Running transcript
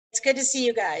It's good to see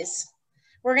you guys.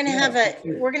 We're gonna have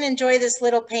we're gonna enjoy this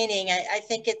little painting. I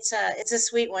think it's a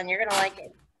sweet one. You're gonna like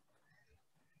it.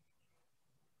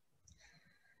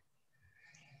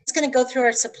 It's gonna go through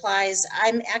our supplies.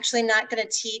 I'm actually not gonna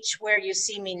teach where you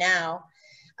see me now.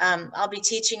 I'll be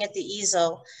teaching at the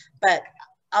easel, but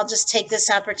I'll just take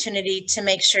this opportunity to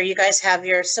make sure you guys have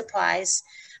your supplies.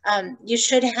 You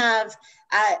should have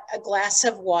a glass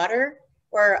of water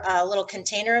or a little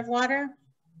container of water.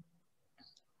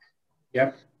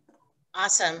 Yep.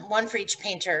 Awesome. One for each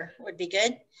painter would be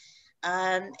good.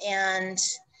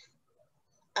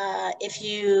 If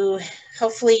you,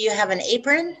 hopefully you have an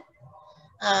apron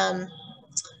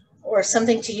or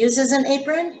something to use as an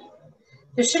apron.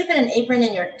 There should have been an apron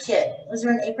in your kit. Was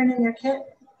there an apron in your kit?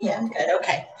 Yeah, good,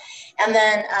 okay. And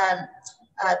then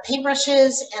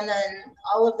paintbrushes, and then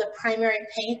all of the primary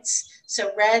paints.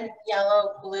 So red,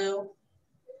 yellow, blue,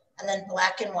 and then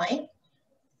black and white.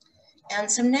 And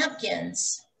some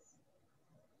napkins.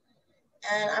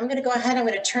 And I'm gonna go ahead, I'm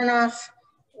gonna turn off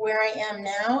where I am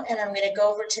now, and I'm gonna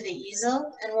go over to the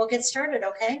easel and we'll get started,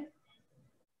 okay?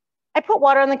 I put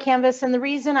water on the canvas, and the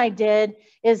reason I did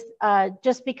is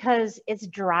just because it's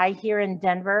dry here in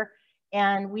Denver,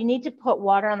 and we need to put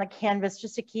water on the canvas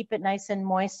just to keep it nice and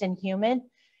moist and humid.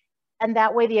 And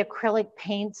that way the acrylic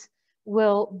paints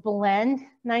will blend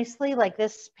nicely like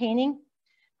this painting.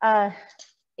 We're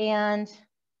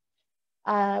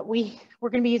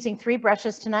gonna be using 3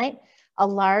 brushes tonight, a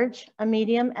large, a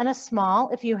medium, and a small.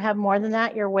 If you have more than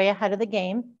that, you're way ahead of the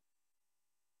game.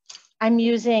 I'm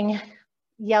using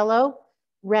yellow,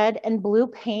 red, and blue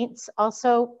paints,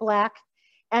 also black.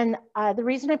 And the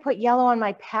reason I put yellow on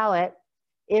my palette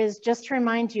is just to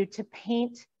remind you to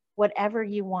paint whatever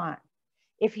you want.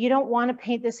 If you don't want to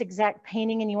paint this exact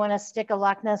painting and you want to stick a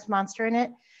Loch Ness Monster in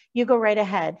it, you go right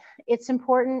ahead. It's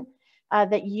important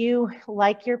that you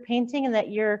like your painting and that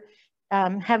you're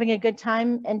having a good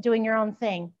time and doing your own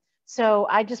thing. So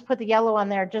I just put the yellow on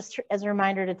there just as a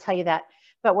reminder to tell you that,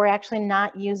 but we're actually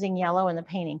not using yellow in the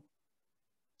painting.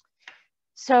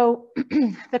 So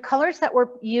the colors that we're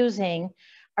using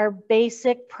are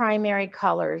basic primary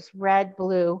colors. Red,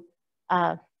 blue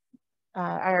are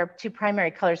our 2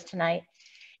 primary colors tonight.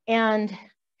 And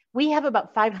we have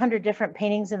about 500 different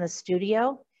paintings in the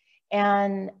studio,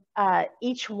 and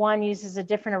each one uses a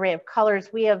different array of colors.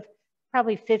 We have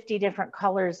probably 50 different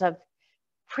colors of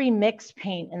pre-mixed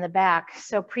paint in the back.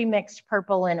 So pre-mixed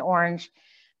purple and orange.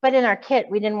 But in our kit,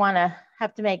 we didn't want to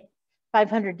have to make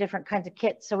 500 different kinds of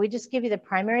kits. So we just give you the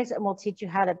primaries and we'll teach you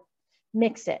how to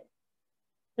mix it.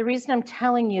 The reason I'm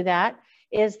telling you that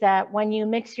is that when you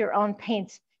mix your own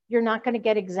paints, you're not going to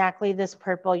get exactly this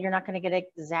purple. You're not going to get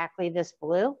exactly this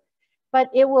blue, but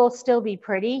it will still be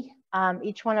pretty.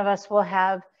 Each one of us will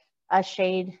have a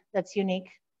shade that's unique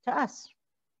to us.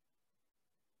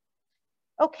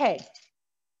 Okay,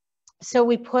 so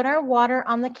we put our water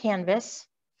on the canvas.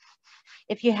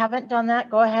 If you haven't done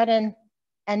that, go ahead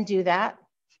and do that.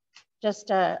 Just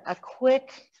a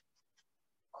quick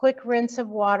rinse of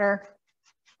water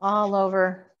all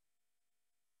over.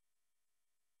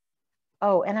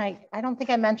 Oh, and I don't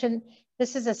think I mentioned,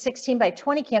 this is a 16 by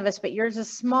 20 canvas, but yours is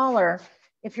smaller.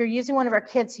 If you're using one of our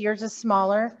kits, yours is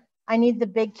smaller. I need the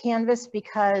big canvas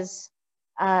because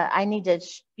I need to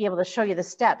be able to show you the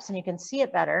steps and you can see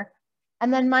it better.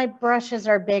 And then my brushes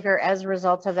are bigger as a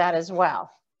result of that as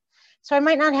well. So I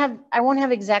won't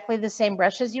have exactly the same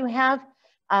brushes you have,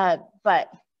 but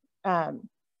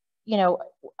you know,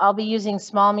 I'll be using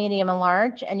small, medium, and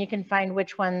large, and you can find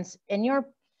which ones in your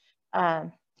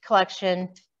collection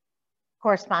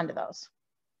correspond to those.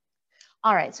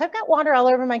 All right, so I've got water all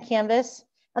over my canvas.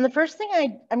 And the first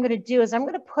thing I'm gonna do is I'm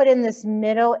gonna put in this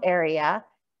middle area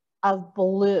of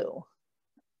blue.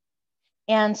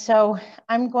 And so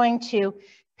I'm going to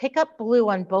pick up blue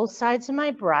on both sides of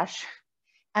my brush,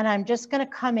 and I'm just gonna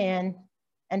come in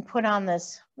and put on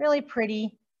this really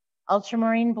pretty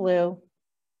ultramarine blue.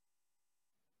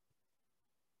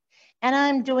 And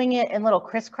I'm doing it in little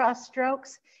crisscross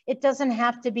strokes. It doesn't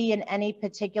have to be in any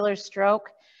particular stroke.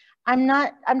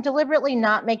 I'm deliberately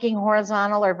not making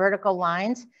horizontal or vertical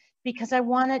lines because I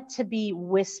want it to be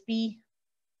wispy.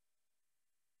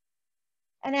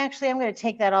 And actually, I'm going to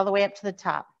take that all the way up to the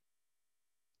top.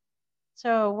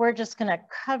 So we're just going to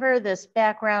cover this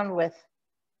background with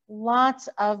lots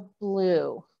of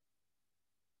blue.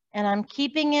 And I'm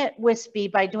keeping it wispy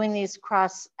by doing these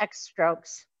cross X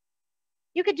strokes.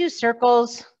 You could do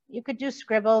circles, you could do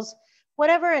scribbles,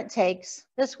 whatever it takes.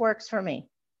 This works for me.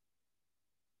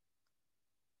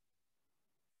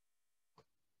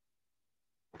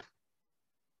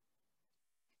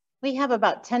 We have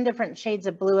about 10 different shades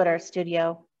of blue at our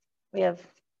studio. We have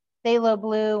phthalo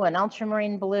blue and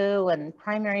ultramarine blue and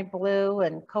primary blue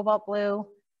and cobalt blue.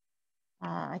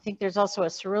 I think there's also a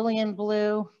cerulean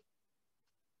blue.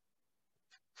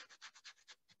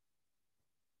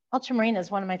 Ultramarine is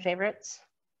one of my favorites.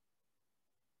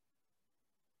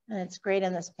 And it's great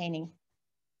in this painting.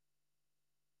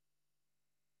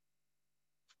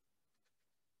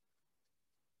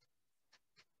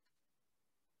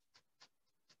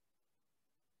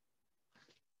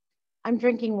 I'm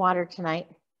drinking water tonight.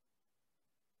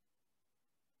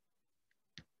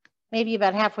 Maybe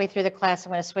about halfway through the class,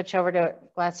 I'm going to switch over to a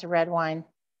glass of red wine.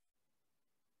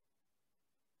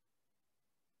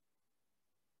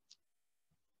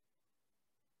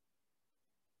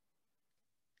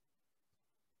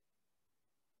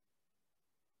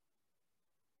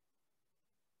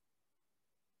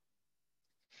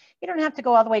 You don't have to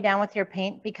go all the way down with your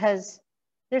paint because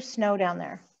there's snow down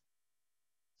there.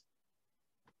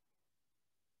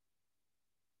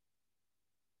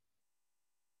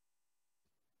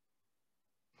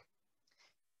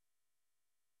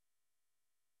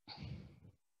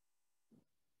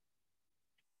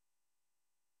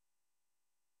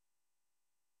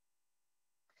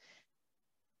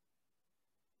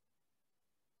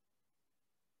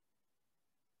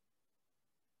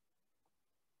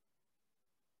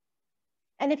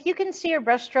 And if you can see your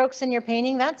brush strokes in your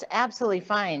painting, that's absolutely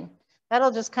fine.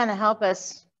 That'll just kind of help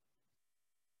us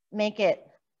make it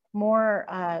more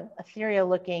ethereal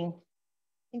looking.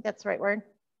 I think that's the right word.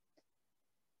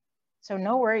 So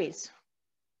no worries.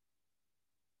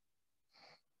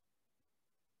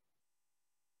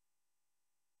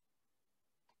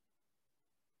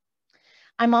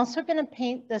 I'm also going to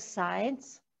paint the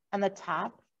sides and the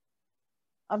top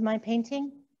of my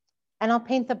painting. And I'll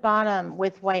paint the bottom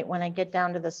with white when I get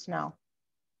down to the snow.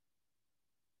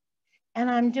 And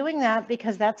I'm doing that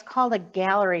because that's called a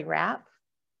gallery wrap.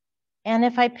 And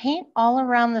if I paint all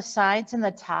around the sides and the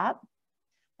top,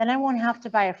 then I won't have to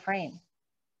buy a frame.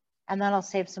 And that'll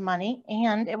save some money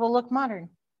and it will look modern.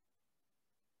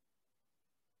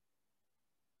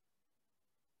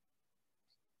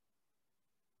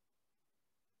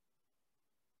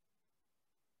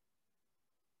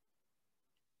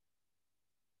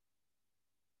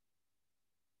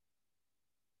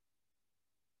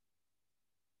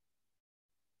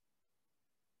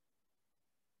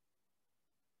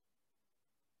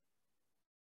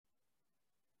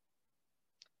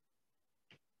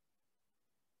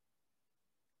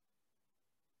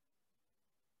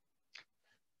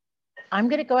 I'm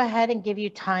going to go ahead and give you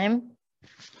time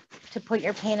to put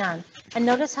your paint on. And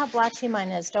notice how blotchy mine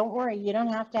is. Don't worry, you don't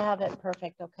have to have it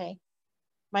perfect, okay?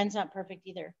 Mine's not perfect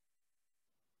either.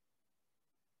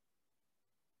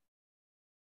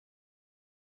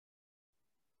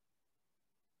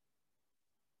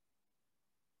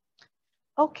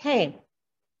 Okay,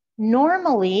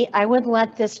 normally I would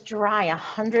let this dry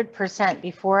 100%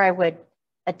 before I would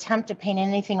attempt to paint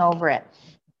anything over it.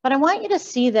 But I want you to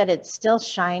see that it's still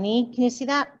shiny. Can you see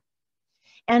that?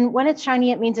 And when it's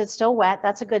shiny, it means it's still wet.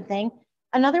 That's a good thing.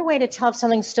 Another way to tell if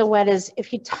something's still wet is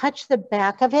if you touch the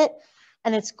back of it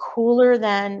and it's cooler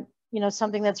than,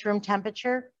 something that's room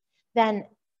temperature, then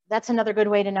that's another good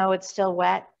way to know it's still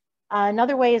wet.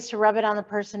 Another way is to rub it on the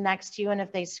person next to you, and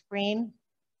if they scream,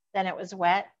 then it was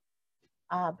wet.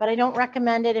 But I don't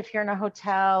recommend it if you're in a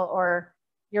hotel or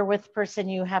you're with a person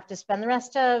you have to spend the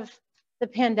rest of the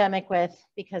pandemic with,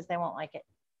 because they won't like it.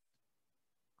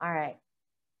 All right.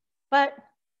 But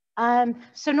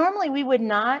so normally we would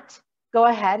not go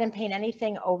ahead and paint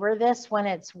anything over this when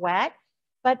it's wet,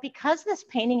 but because this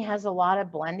painting has a lot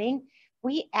of blending,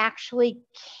 we actually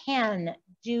can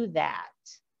do that.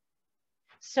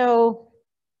 So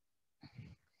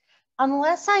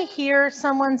unless I hear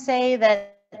someone say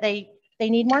that they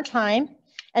need more time,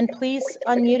 and please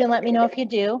unmute and let me know if you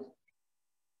do,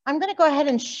 I'm going to go ahead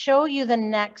and show you the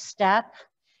next step.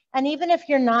 And even if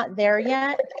you're not there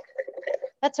yet,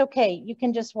 that's okay. You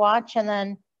can just watch and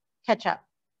then catch up.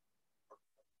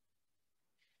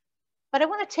 But I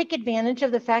want to take advantage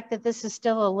of the fact that this is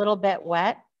still a little bit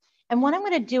wet. And what I'm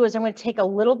going to do is I'm going to take a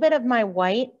little bit of my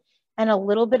white and a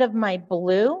little bit of my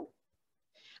blue.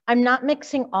 I'm not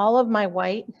mixing all of my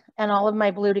white and all of my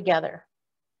blue together.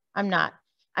 I'm not.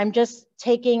 I'm just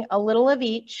taking a little of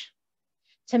each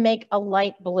to make a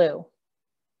light blue.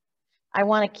 I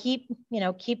want to keep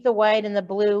the white and the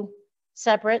blue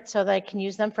separate so that I can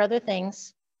use them for other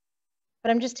things.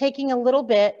 But I'm just taking a little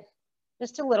bit,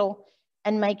 just a little,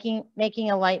 and making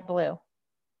a light blue.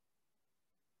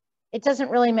 It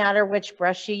doesn't really matter which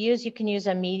brush you use. You can use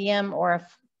a medium or a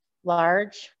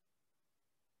large.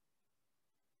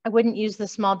 I wouldn't use the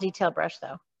small detail brush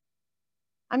though.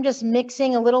 I'm just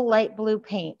mixing a little light blue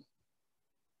paint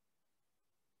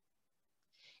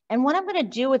And what I'm going to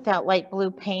do with that light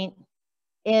blue paint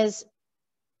is,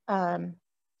 so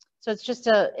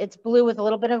it's blue with a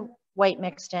little bit of white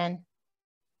mixed in.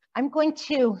 I'm going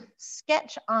to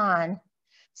sketch on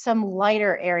some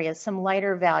lighter areas, some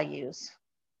lighter values.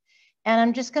 And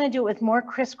I'm just going to do it with more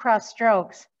crisscross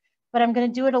strokes, but I'm going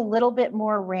to do it a little bit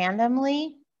more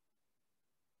randomly.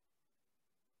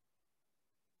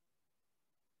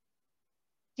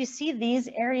 Do you see these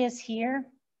areas here?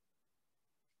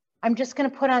 I'm just going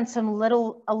to put on some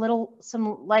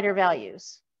lighter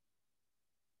values.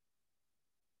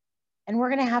 And we're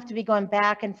going to have to be going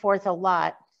back and forth a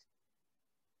lot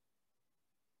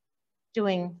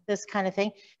doing this kind of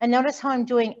thing. And notice how I'm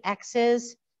doing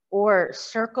X's or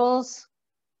circles.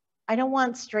 I don't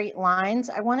want straight lines.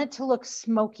 I want it to look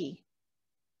smoky.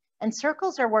 And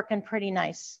circles are working pretty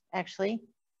nice, actually.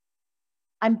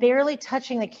 I'm barely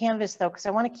touching the canvas though, because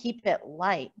I want to keep it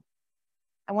light.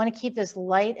 I want to keep this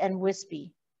light and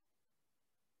wispy.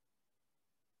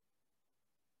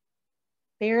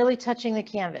 Barely touching the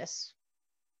canvas.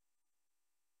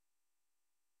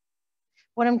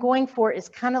 What I'm going for is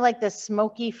kind of like this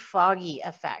smoky, foggy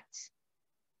effect.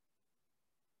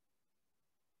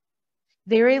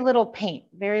 Very little paint,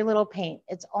 very little paint.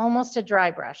 It's almost a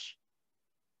dry brush.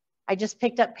 I just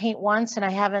picked up paint once and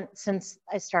I haven't since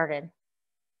I started.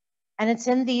 And it's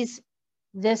in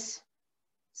this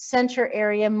center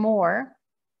area more.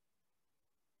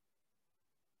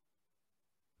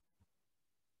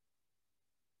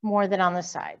 More than on the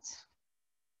sides.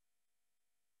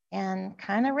 And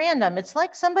kind of random. It's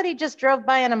like somebody just drove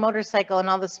by on a motorcycle and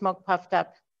all the smoke puffed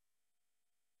up.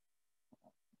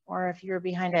 Or if you were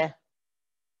behind a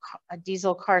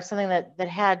diesel car, something that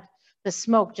had the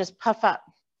smoke just puff up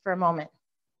for a moment.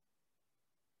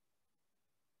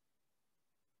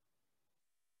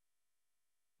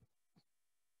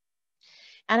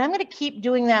 And I'm going to keep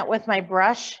doing that with my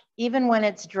brush, even when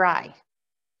it's dry.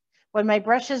 When my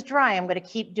brush is dry, I'm going to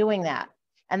keep doing that.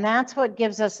 And that's what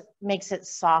makes it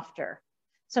softer.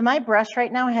 So my brush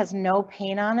right now has no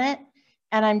paint on it,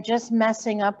 and I'm just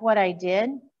messing up what I did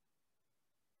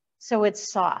so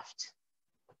it's soft.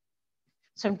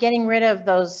 So I'm getting rid of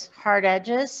those hard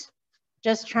edges,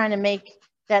 just trying to make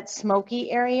that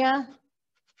smoky area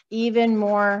even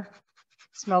more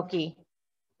smoky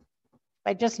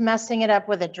by just messing it up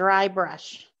with a dry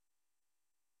brush.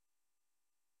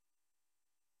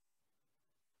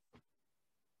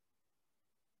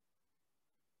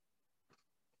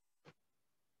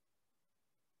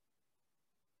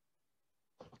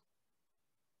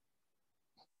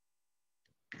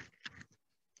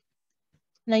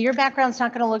 Now your background's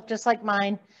not going to look just like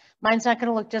mine. Mine's not going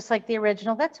to look just like the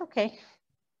original. That's okay.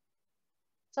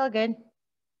 It's all good.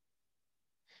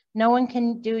 No one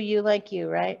can do you like you,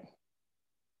 right?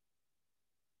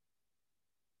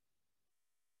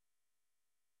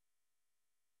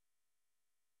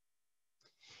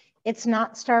 It's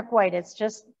not stark white. It's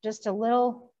just a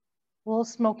little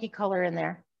smoky color in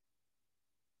there.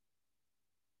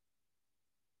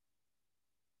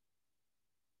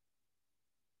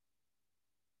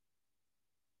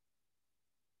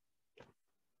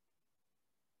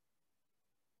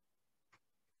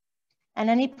 And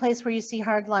any place where you see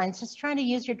hard lines, just trying to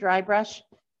use your dry brush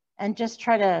and just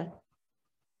try to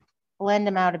blend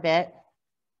them out a bit.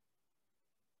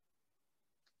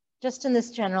 Just in this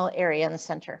general area in the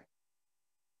center.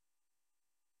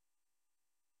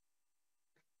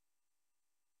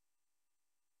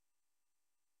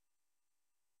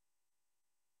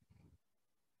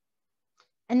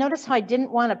 And notice how I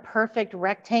didn't want a perfect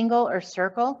rectangle or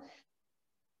circle.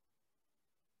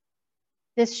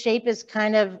 This shape is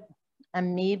kind of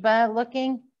amoeba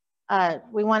looking.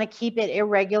 We want to keep it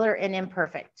irregular and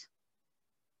imperfect.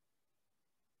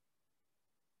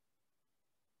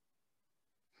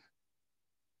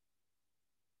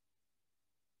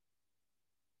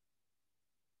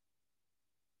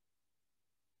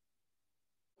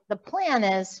 The plan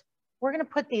is we're going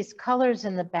to put these colors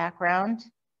in the background,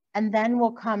 and then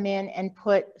we'll come in and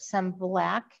put some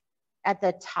black at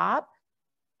the top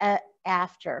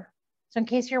after. So in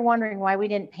case you're wondering why we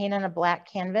didn't paint on a black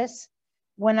canvas,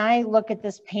 when I look at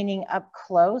this painting up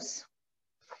close,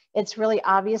 it's really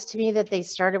obvious to me that they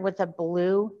started with a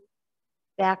blue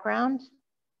background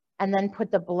and then put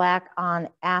the black on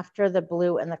after the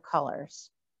blue and the colors.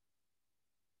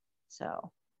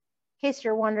 So in case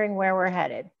you're wondering where we're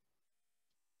headed.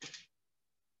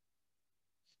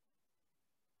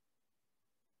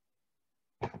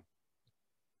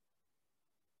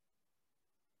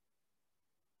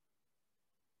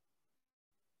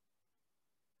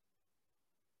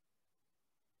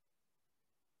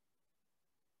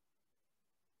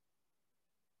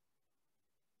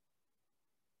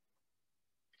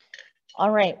 All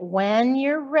right, when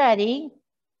you're ready,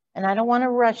 and I don't want to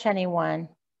rush anyone.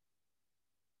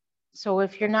 So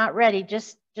if you're not ready,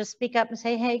 just speak up and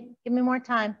say, hey, give me more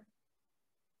time.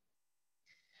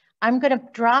 I'm going to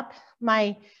drop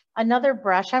another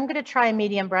brush. I'm going to try a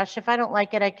medium brush. If I don't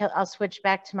like it, I'll switch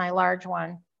back to my large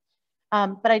one.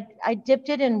 But I dipped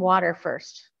it in water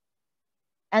first.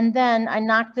 And then I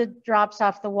knocked the drops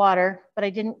off the water, but I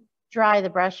didn't dry the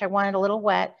brush. I wanted a little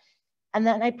wet. And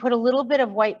then I put a little bit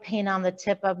of white paint on the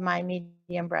tip of my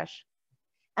medium brush.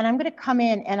 And I'm going to come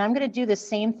in and I'm going to do the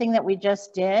same thing that we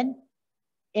just did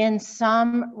in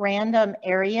some random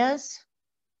areas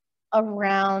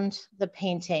around the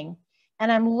painting. And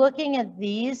I'm looking at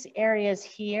these areas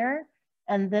here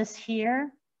and this here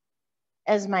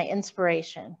as my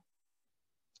inspiration.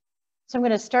 So I'm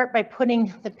going to start by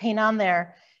putting the paint on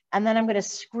there, and then I'm going to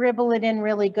scribble it in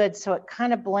really good so it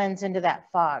kind of blends into that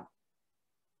fog.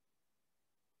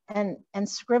 And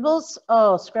scribbles,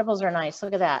 oh, scribbles are nice.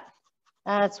 Look at that.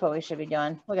 That's what we should be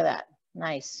doing. Look at that.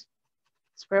 Nice.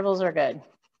 Scribbles are good.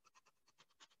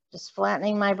 Just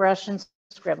flattening my brush and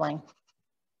scribbling.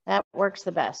 That works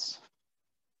the best.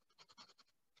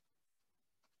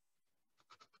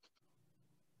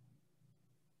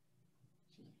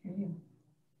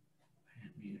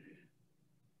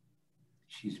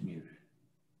 She's muted.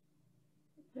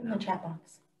 In the chat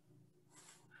box.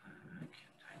 I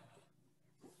can't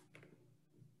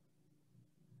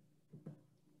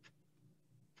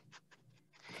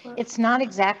type. It's not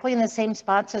exactly in the same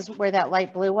spots as where that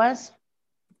light blue was.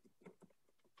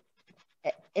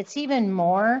 It's even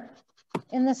more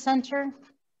in the center,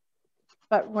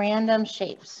 but random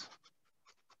shapes.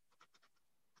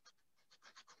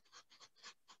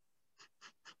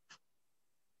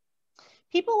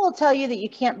 People will tell you that you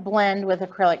can't blend with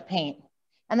acrylic paint,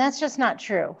 and that's just not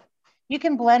true. You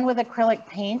can blend with acrylic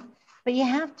paint, but you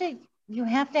have to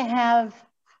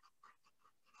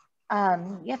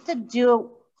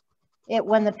do it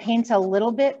when the paint's a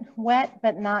little bit wet,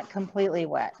 but not completely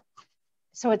wet.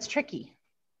 So it's tricky.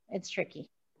 It's tricky.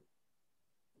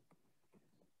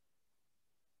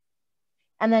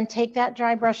 And then take that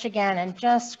dry brush again and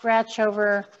just scratch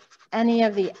over any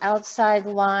of the outside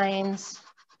lines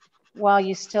while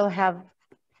you still have,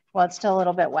 well, it's still a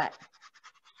little bit wet.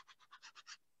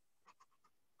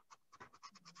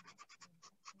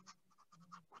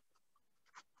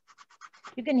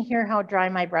 You can hear how dry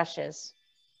my brush is.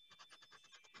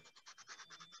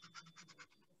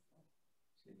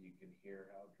 You can hear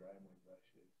how dry my brush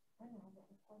is.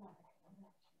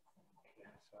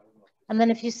 And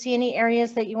then if you see any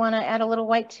areas that you want to add a little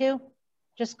white to,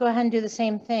 just go ahead and do the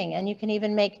same thing. And you can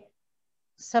even make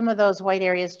some of those white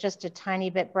areas just a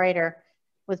tiny bit brighter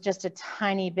with just a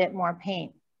tiny bit more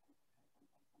paint.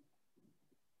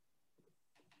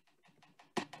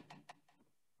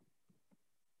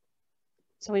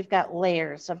 So we've got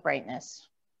layers of brightness.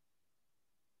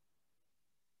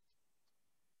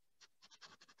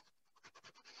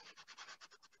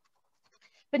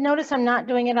 But notice I'm not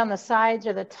doing it on the sides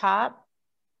or the top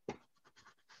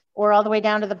or all the way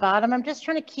down to the bottom. I'm just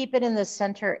trying to keep it in the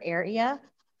center area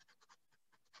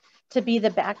to be the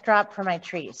backdrop for my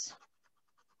trees.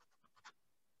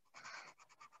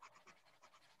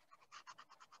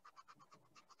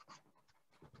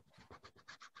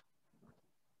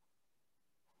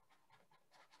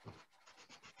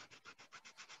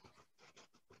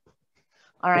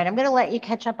 All right, I'm going to let you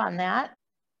catch up on that.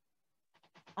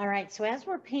 All right, so as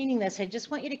we're painting this, I just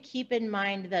want you to keep in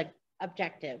mind the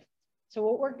objective.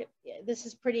 So this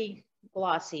is pretty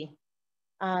glossy.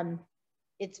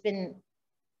 It's been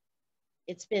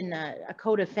a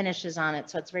coat of finishes on it,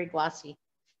 so it's very glossy.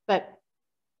 But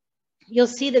you'll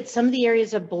see that some of the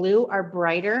areas of blue are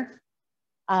brighter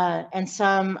and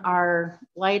some are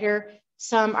lighter,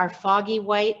 some are foggy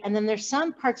white, and then there's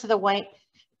some parts of the white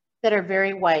that are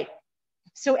very white.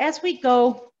 So as we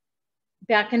go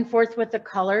back and forth with the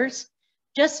colors,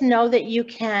 just know that you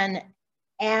can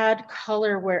add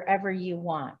color wherever you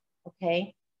want,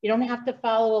 okay? You don't have to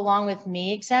follow along with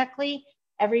me exactly.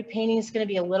 Every painting is going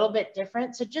to be a little bit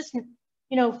different. So just,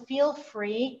 feel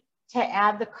free to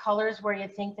add the colors where you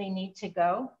think they need to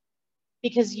go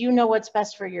because you know what's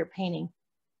best for your painting.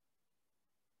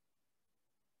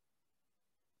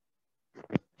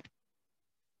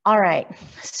 All right,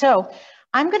 so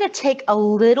I'm going to take a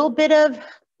little bit of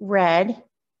red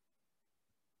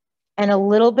and a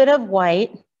little bit of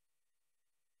white,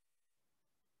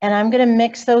 and I'm going to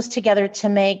mix those together to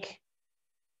make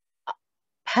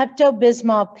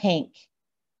Pepto-Bismol pink.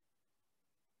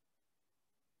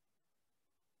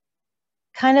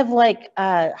 Kind of like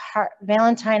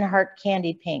Valentine heart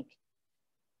candy pink.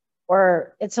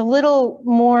 Or it's a little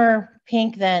more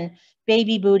pink than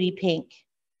baby booty pink.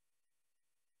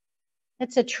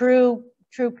 It's a true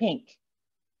pink.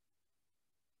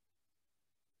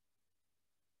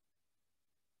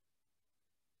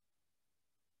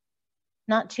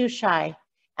 Not too shy.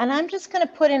 And I'm just going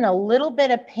to put in a little bit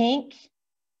of pink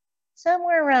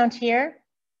somewhere around here.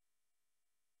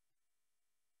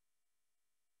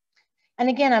 And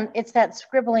again, it's that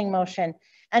scribbling motion.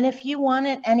 And if you want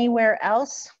it anywhere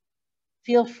else,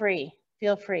 feel free,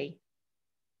 feel free.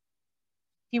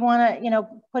 If you want to,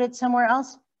 put it somewhere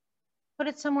else, put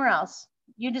it somewhere else.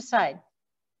 You decide.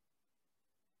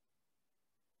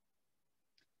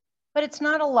 But it's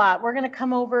not a lot. We're going to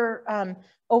come over,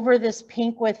 over this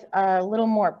pink with a little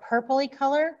more purpley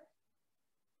color.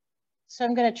 So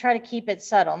I'm going to try to keep it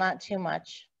subtle, not too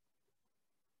much.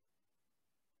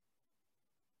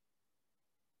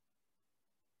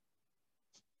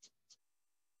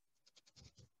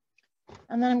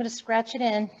 And then I'm going to scratch it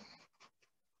in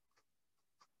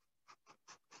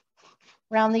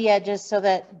around the edges so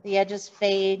that the edges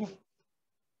fade.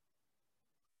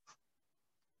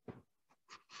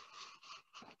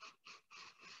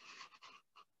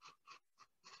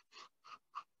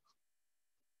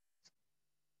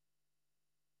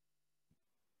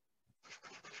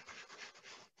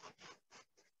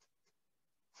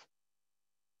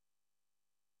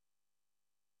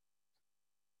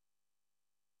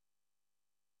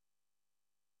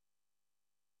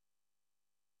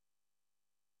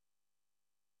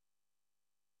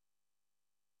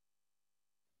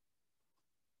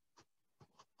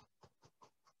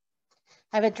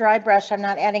 I have a dry brush. I'm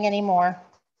not adding any more.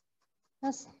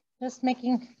 Just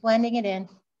blending it in.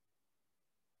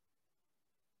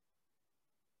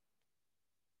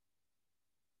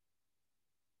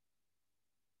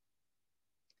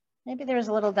 Maybe there's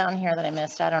a little down here that I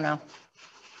missed. I don't know.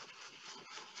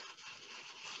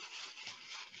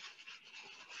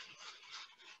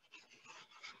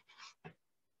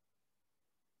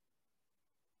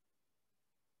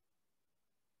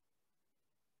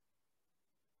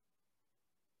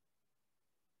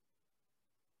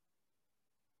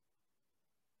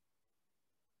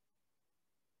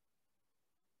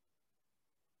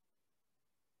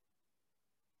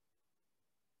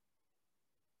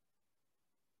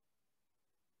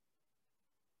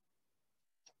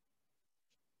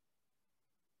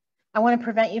 I want to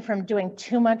prevent you from doing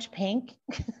too much pink.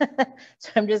 So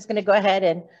I'm just going to go ahead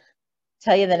and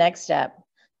tell you the next step.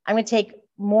 I'm going to take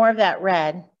more of that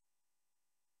red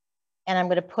and I'm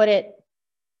going to put it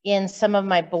in some of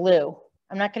my blue.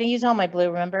 I'm not going to use all my blue,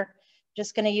 remember? I'm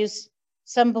just going to use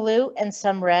some blue and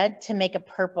some red to make a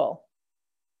purple.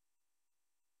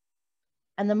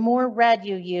 And the more red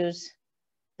you use,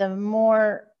 the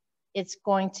more it's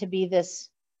going to be this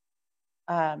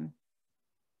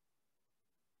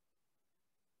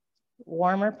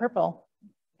warmer purple.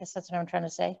 I guess that's what I'm trying to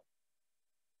say.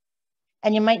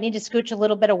 And you might need to scooch a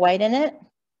little bit of white in it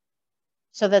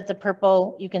so that the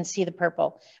purple, you can see the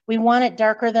purple. We want it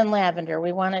darker than lavender.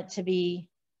 We want it to be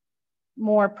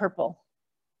more purple.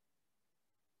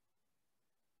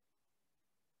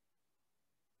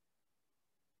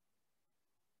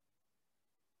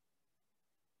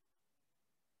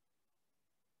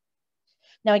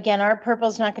 Now, again, our purple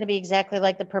is not going to be exactly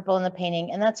like the purple in the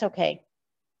painting, and that's okay.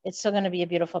 It's still going to be a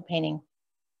beautiful painting.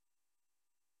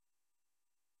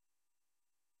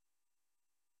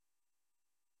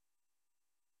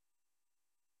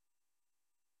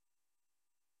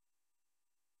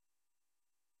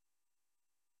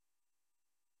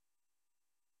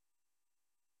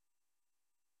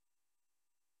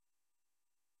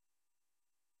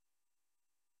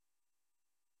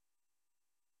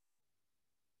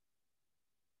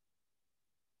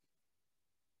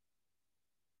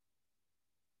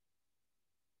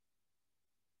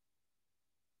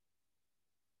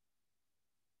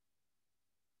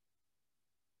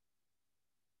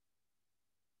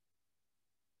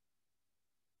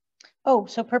 Oh,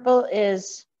 so purple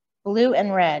is blue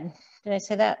and red. Did I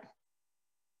say that?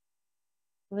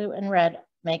 Blue and red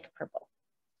make purple.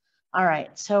 All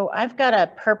right, so I've got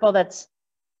a purple that's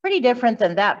pretty different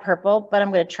than that purple, but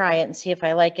I'm going to try it and see if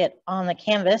I like it on the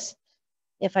canvas.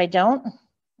 If I don't,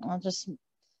 I'll just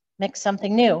mix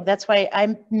something new. That's why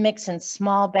I mix in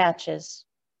small batches.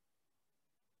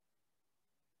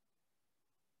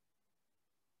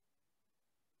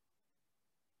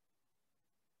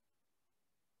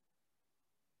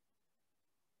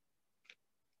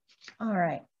 All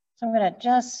right, so I'm going to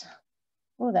just,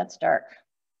 oh, that's dark.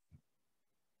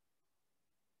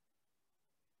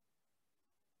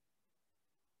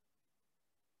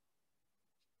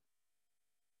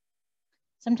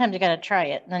 Sometimes you got to try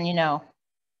it and then you know.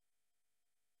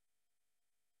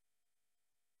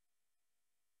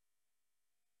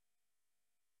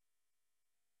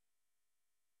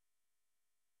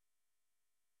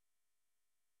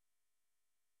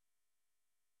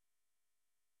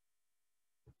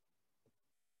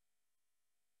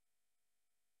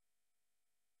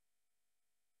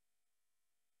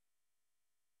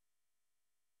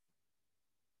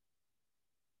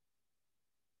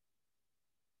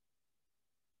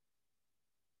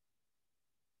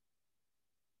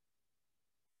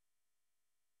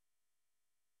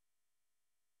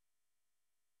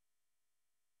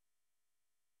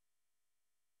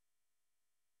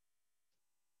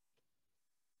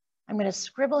 I'm going to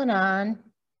scribble it on,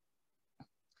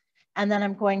 and then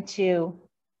I'm going to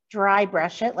dry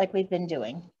brush it like we've been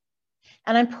doing.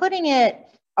 And I'm putting it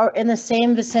in the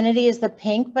same vicinity as the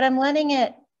pink, but I'm letting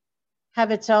it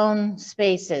have its own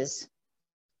spaces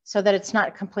so that it's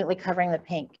not completely covering the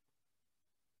pink.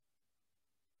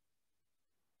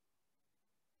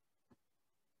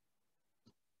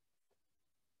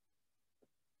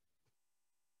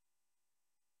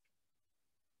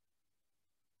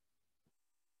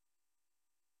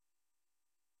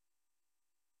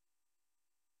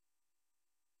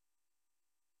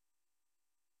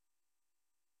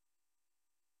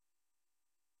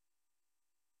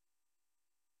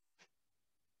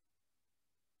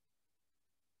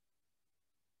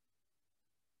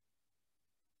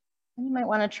 You might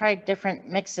want to try different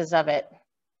mixes of it.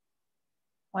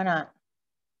 Why not?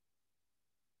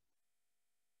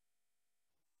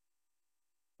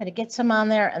 I'm going to get some on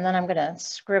there, and then I'm going to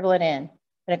scribble it in. I'm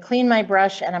going to clean my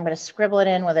brush, and I'm going to scribble it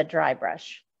in with a dry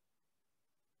brush.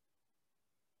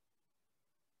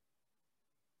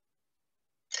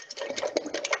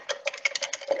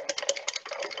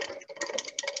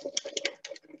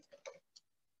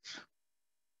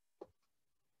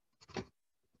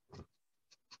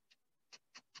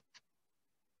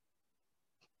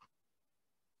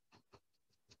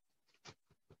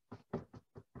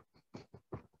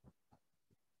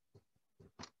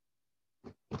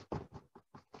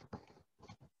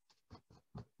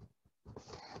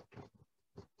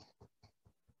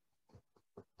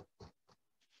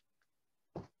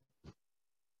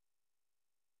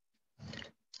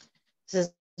 This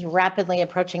is rapidly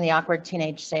approaching the awkward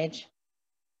teenage stage.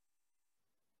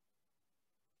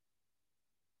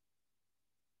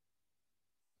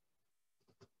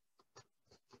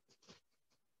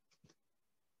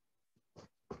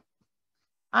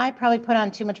 I probably put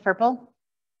on too much purple,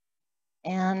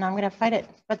 and I'm going to fight it,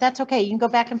 but that's okay. You can go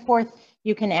back and forth.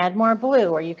 You can add more blue,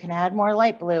 or you can add more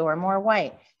light blue or more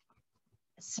white.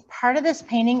 So part of this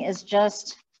painting is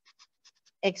just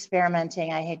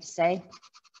experimenting, I hate to say.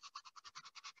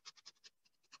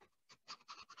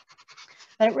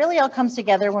 But it really all comes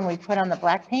together when we put on the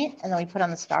black paint, and then we put on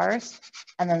the stars,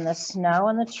 and then the snow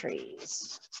and the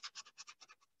trees.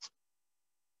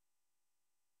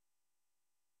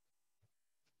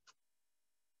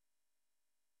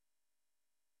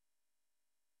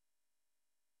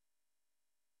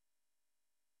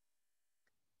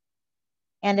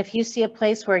 And if you see a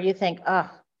place where you think,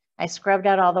 oh, I scrubbed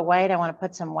out all the white, I want to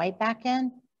put some white back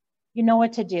in, you know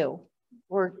what to do.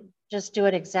 We're just do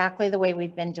it exactly the way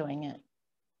we've been doing it.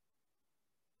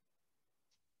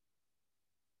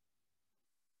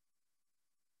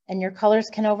 And your colors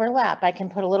can overlap. I can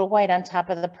put a little white on top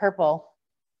of the purple.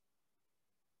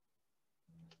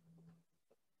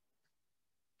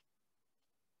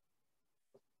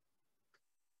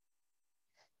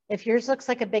 If yours looks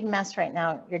like a big mess right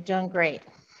now, you're doing great.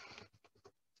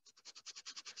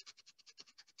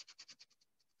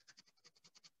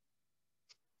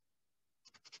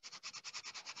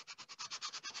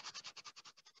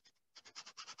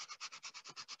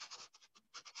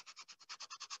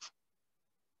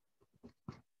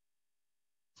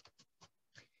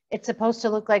 It's supposed to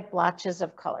look like blotches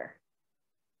of color.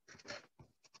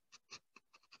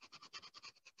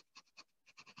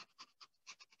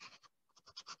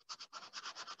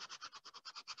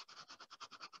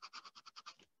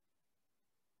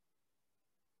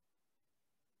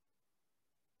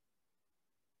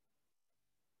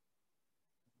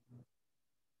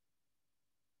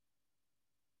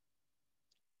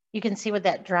 You can see what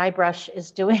that dry brush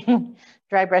is doing.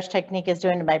 Dry brush technique is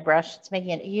doing to my brush. It's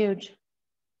making it huge.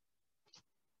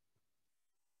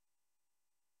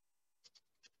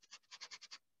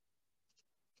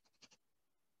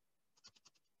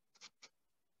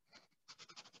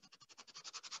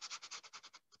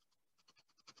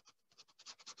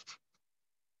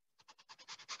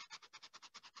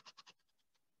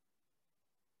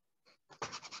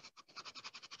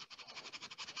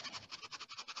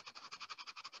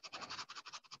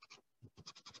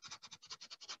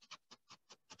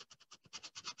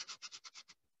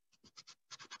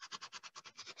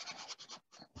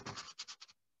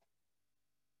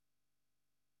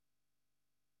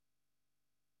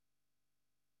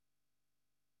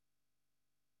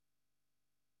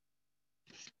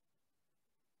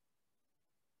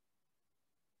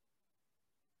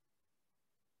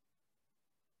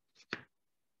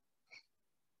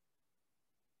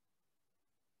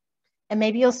 And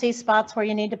maybe you'll see spots where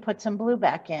you need to put some blue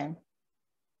back in.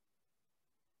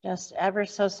 Just ever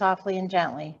so softly and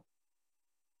gently.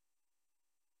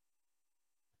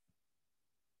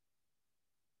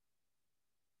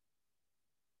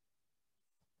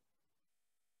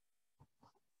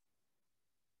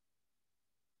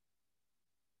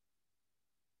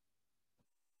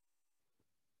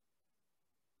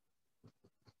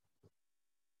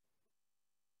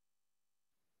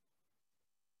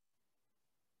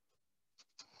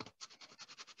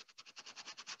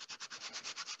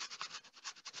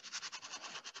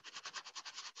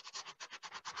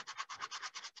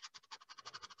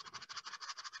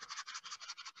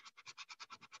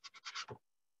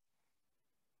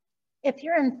 If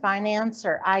you're in finance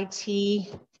or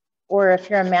IT, or if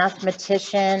you're a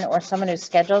mathematician or someone who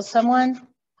schedules someone,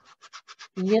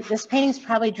 this painting's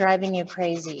probably driving you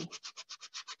crazy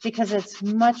because it's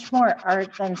much more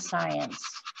art than science.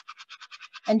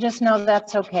 And just know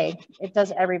that's okay. It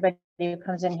does everybody who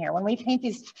comes in here. When we paint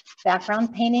these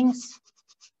background paintings,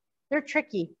 they're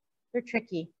tricky. They're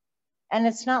tricky. And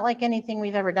it's not like anything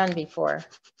we've ever done before,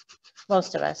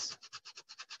 most of us.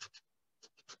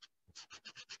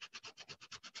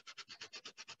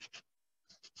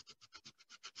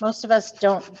 Most of us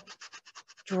don't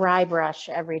dry brush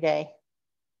every day.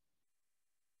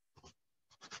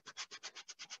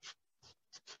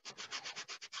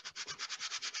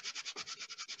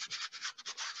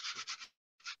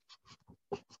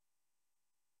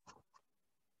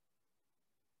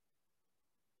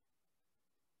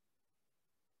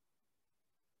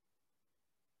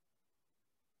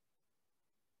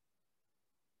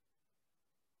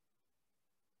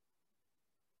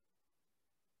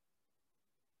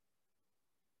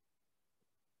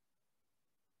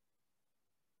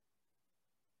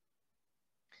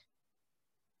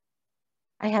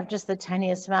 I have just the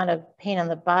tiniest amount of paint on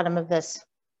the bottom of this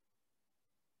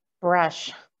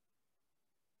brush.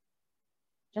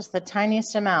 Just the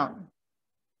tiniest amount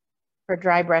for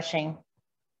dry brushing,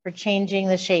 for changing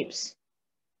the shapes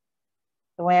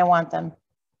the way I want them.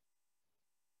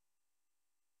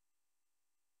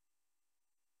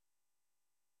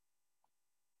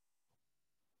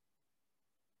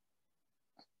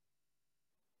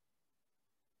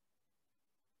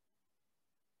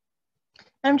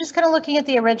 I'm just kind of looking at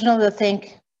the original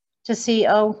to see,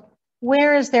 oh,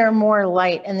 where is there more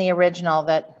light in the original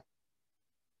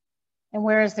and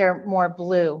where is there more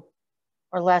blue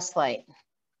or less light?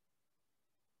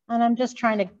 And I'm just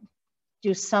trying to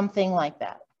do something like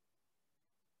that.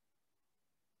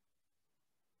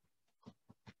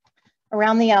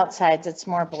 Around the outsides, it's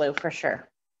more blue for sure.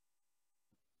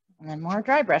 And then more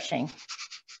dry brushing.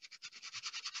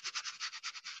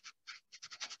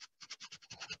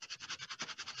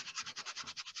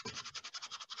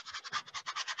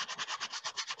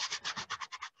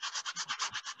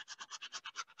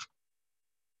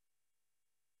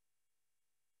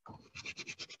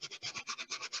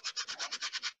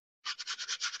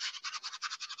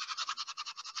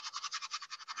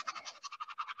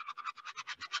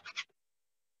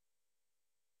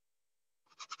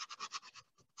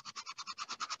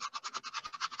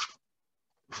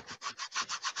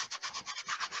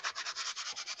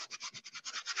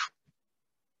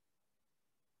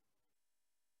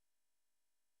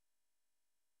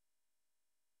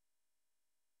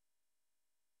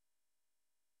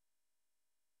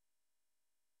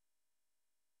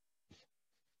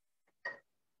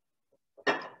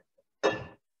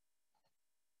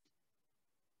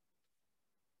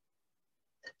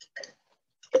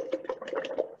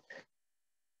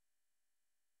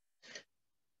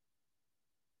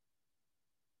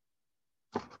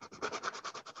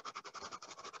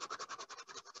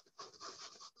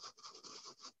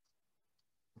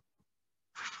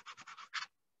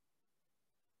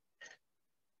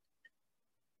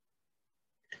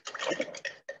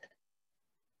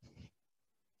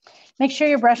 Make sure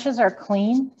your brushes are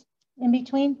clean in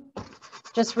between.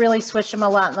 Just really swish them a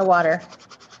lot in the water.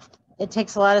 It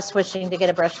takes a lot of swishing to get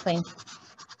a brush clean.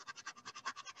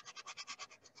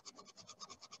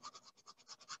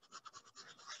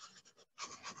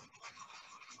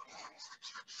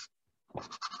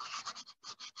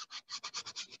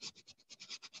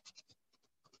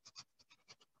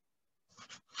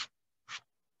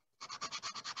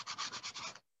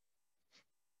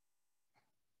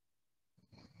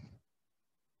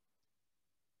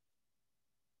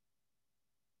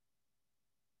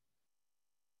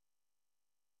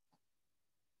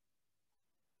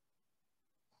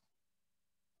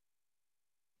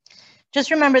 Just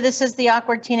remember, this is the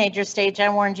awkward teenager stage I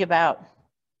warned you about.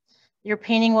 Your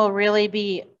painting will really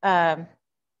be, it'll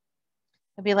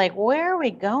be like, where are we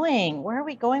going? Where are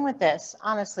we going with this?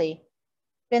 Honestly,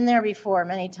 been there before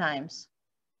many times.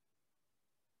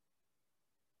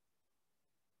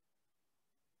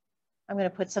 I'm going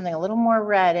to put something a little more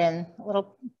red in, a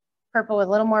little purple with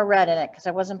a little more red in it because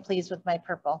I wasn't pleased with my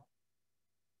purple.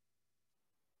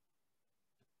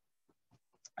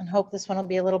 And hope this one will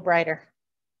be a little brighter.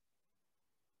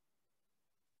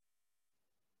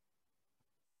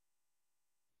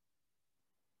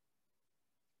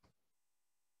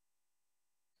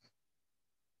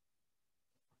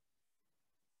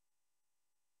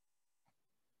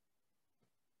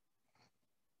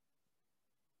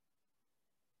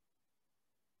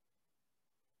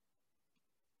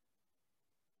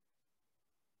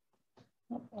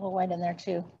 A little white in there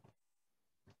too.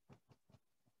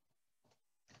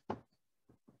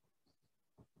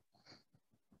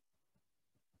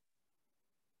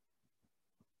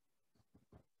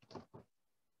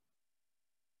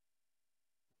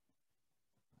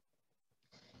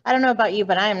 I don't know about you,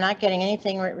 but I am not getting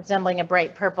anything resembling a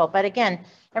bright purple. But again,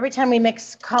 every time we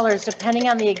mix colors, depending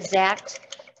on the exact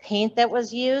paint that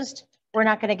was used, we're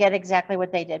not going to get exactly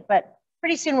what they did. But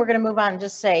pretty soon we're going to move on and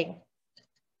just say,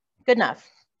 good enough.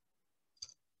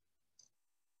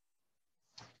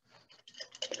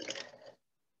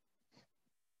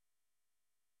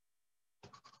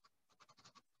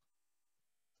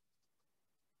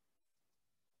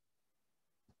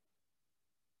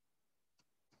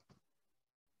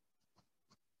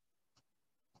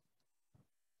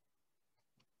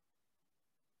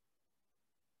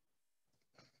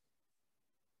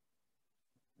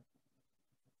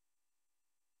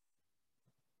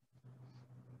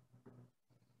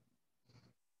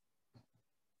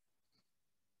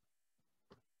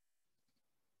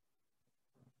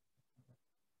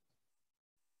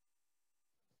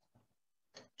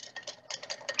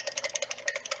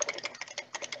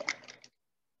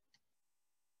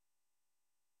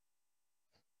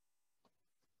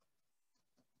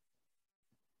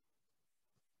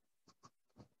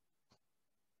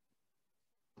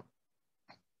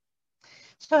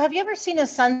 So have you ever seen a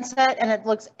sunset and it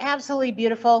looks absolutely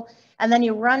beautiful, and then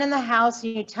you run in the house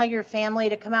and you tell your family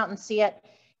to come out and see it,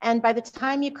 and by the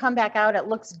time you come back out, it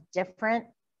looks different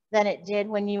than it did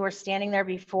when you were standing there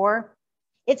before?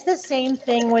 It's the same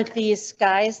thing with these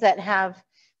skies that have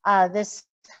this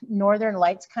northern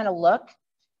lights kind of look.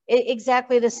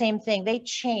 Exactly the same thing. They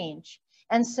change.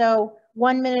 And so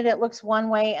one minute it looks one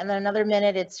way and then another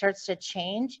minute it starts to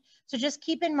change. So just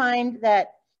keep in mind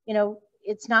that, you know,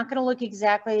 it's not going to look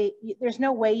exactly, there's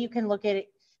no way you can look at it,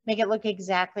 make it look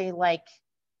exactly like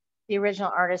the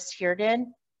original artist here did.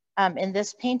 In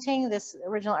this painting, this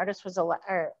original artist was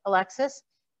Alexis.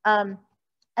 And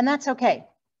that's okay.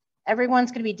 Everyone's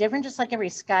going to be different, just like every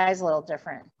sky is a little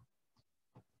different.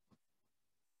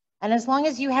 And as long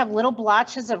as you have little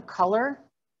blotches of color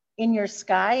in your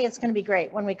sky, it's going to be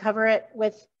great. When we cover it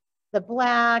with the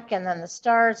black and then the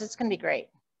stars, it's going to be great.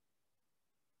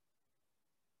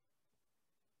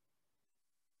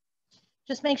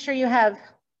 Just make sure you have,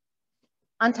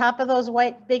 on top of those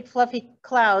white, big, fluffy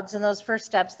clouds and those first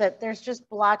steps, that there's just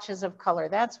blotches of color.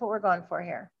 That's what we're going for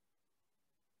here.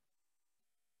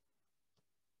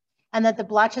 And that the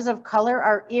blotches of color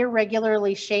are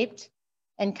irregularly shaped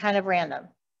and kind of random.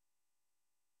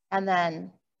 And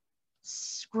then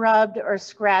scrubbed or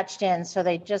scratched in, so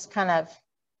they just kind of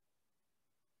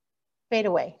fade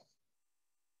away.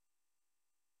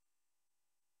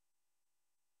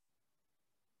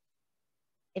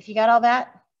 If you got all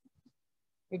that,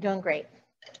 you're doing great.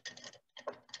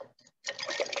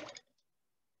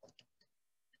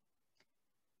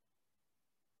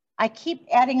 I keep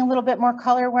adding a little bit more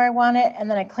color where I want it, and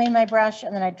then I clean my brush,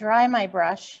 and then I dry my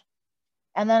brush,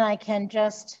 and then I can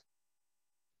just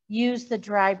use the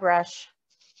dry brush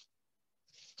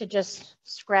to just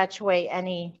scratch away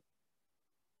any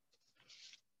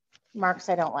marks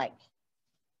I don't like.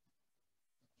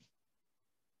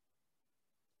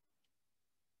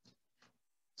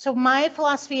 So my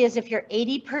philosophy is, if you're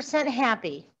 80%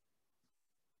 happy,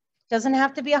 doesn't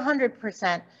have to be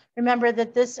 100%. Remember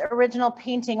that this original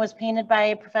painting was painted by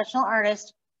a professional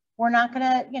artist. We're not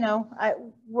gonna, you know,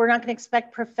 we're not gonna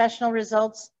expect professional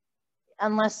results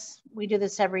unless we do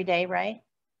this every day, right?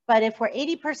 But if we're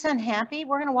 80% happy,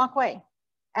 we're gonna walk away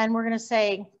and we're gonna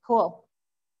say, cool.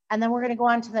 And then we're gonna go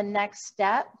on to the next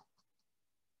step.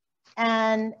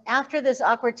 And after this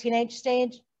awkward teenage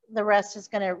stage, the rest is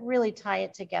going to really tie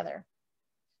it together.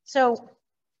 So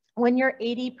when you're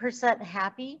 80%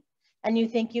 happy and you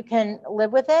think you can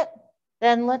live with it,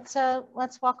 then let's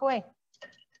walk away.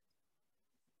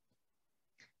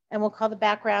 And we'll call the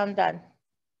background done.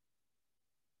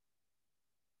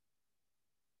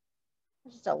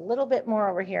 Just a little bit more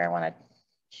over here. I want to,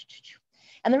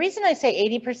 and the reason I say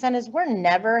 80% is we're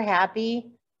never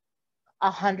happy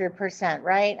 100%,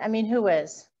 right? I mean, who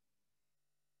is?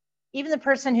 Even the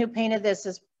person who painted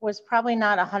this was probably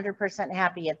not 100%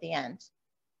 happy at the end,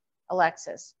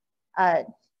 Alexis.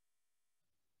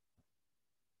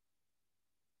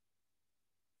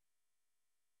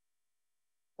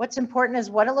 What's important is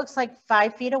what it looks like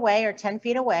 5 feet away or 10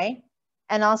 feet away.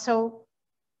 And also,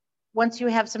 once you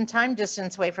have some time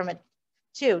distance away from it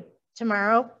too,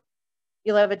 tomorrow,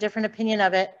 you'll have a different opinion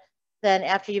of it than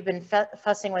after you've been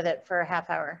fussing with it for a half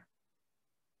hour.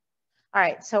 All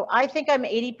right, so I think I'm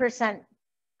 80%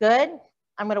 good.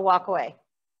 I'm going to walk away.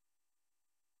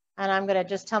 And I'm gonna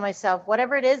just tell myself,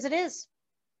 whatever it is, it is.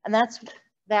 And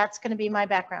that's gonna be my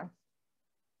background.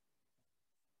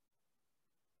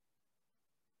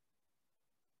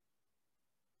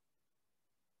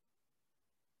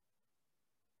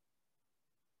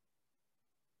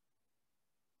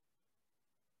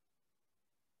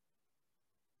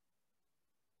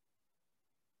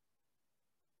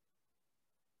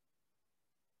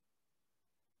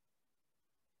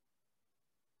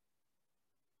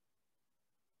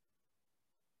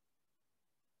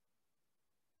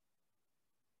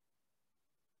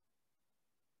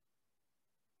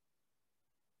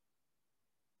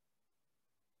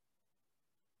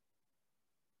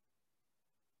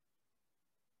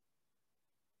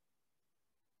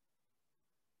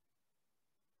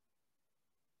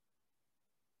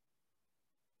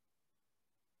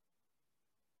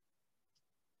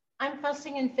 I'm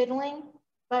fussing and fiddling,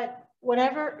 but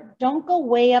whatever, don't go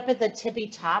way up at the tippy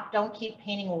top. Don't keep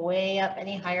painting way up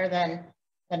any higher than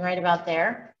right about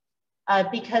there,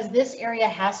 because this area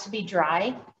has to be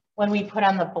dry when we put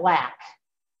on the black.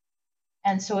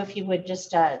 And so if you would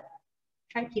just try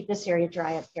to keep this area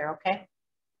dry up here, okay?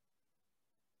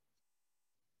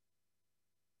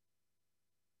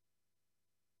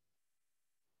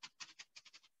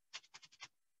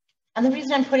 And the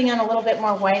reason I'm putting on a little bit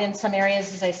more white in some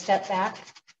areas is I step back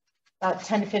about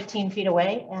 10 to 15 feet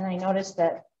away, and I noticed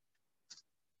that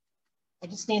I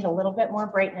just need a little bit more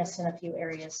brightness in a few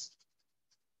areas.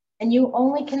 And you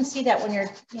only can see that when you're,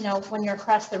 when you're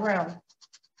across the room.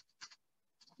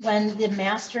 When the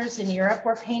masters in Europe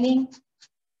were painting,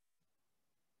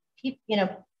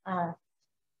 well,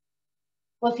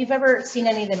 if you've ever seen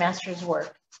any of the masters'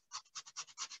 work,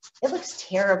 it looks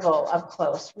terrible up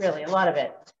close, really, a lot of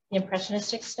it. The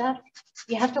impressionistic stuff,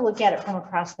 you have to look at it from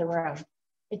across the room.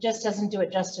 It just doesn't do it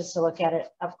justice to look at it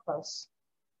up close.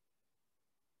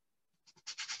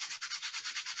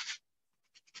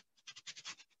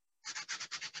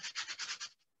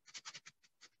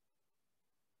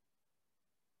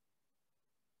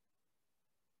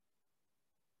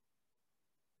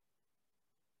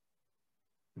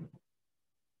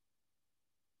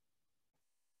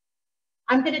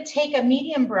 I'm going to take a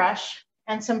medium brush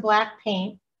and some black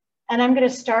paint, and I'm going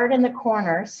to start in the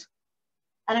corners,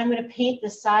 and I'm going to paint the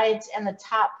sides and the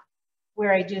top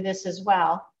where I do this as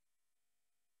well.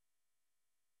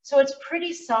 So it's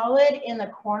pretty solid in the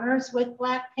corners with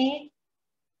black paint,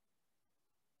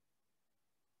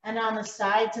 and on the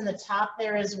sides and the top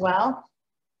there as well.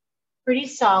 Pretty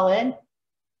solid.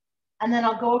 And then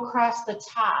I'll go across the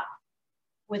top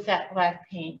with that black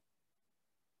paint.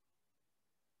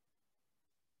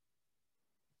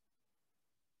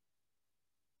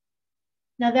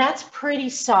 Now that's pretty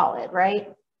solid,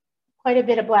 right? Quite a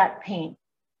bit of black paint.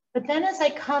 But then as I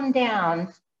come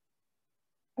down,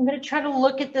 I'm going to try to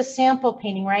look at the sample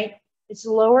painting, right? It's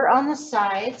lower on the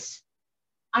sides.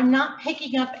 I'm not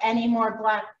picking up any more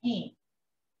black paint.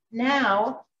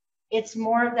 Now it's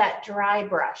more of that dry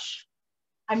brush.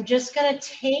 I'm just going to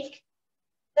take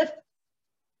the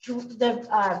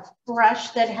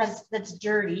brush that's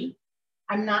dirty.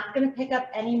 I'm not going to pick up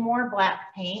any more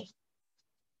black paint.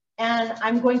 And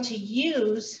I'm going to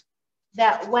use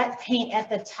that wet paint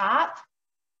at the top,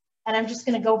 and I'm just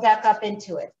going to go back up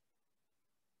into it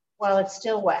while it's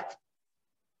still wet,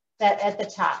 that at the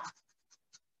top.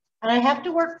 And I have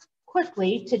to work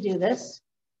quickly to do this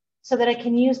so that I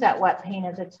can use that wet paint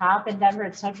at the top. In Denver,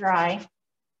 it's so dry.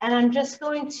 And I'm just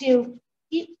going to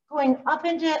keep going up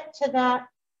into that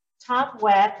top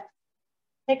wet,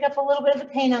 pick up a little bit of the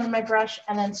paint on my brush,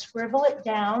 and then scribble it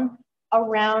down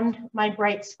around my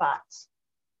bright spots.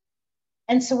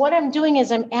 And so what I'm doing is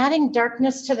I'm adding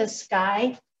darkness to the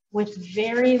sky with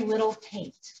very little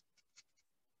paint.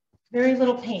 Very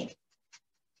little paint.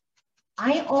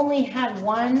 I only had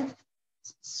one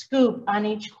scoop on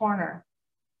each corner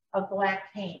of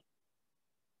black paint.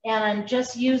 And I'm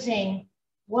just using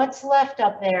what's left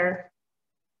up there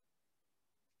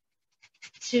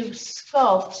to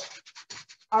sculpt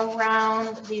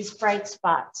around these bright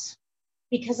spots,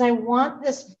 because I want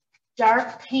this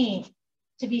dark paint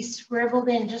to be scribbled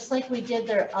in just like we did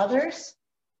their others,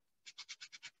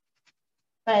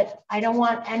 but I don't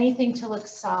want anything to look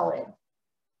solid.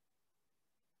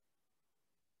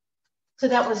 So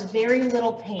that was very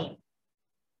little paint.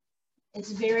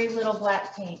 It's very little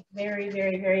black paint, very,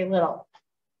 very, very little.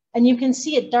 And you can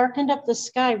see it darkened up the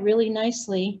sky really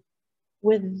nicely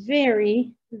with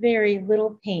very, very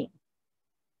little paint.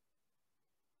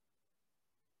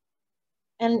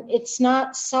 And it's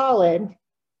not solid.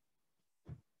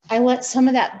 I let some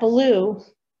of that blue,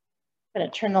 I'm going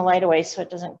to turn the light away so it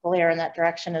doesn't glare in that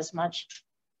direction as much.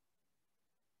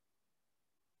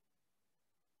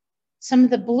 some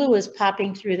of the blue is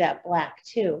popping through that black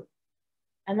too.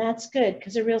 And that's good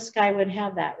because a real sky would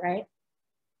have that, right?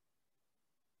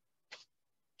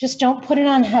 Just don't put it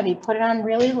on heavy, put it on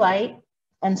really light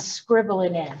and scribble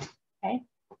it in, okay?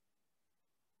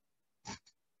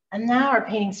 And now our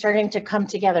painting's starting to come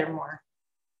together more.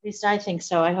 At least I think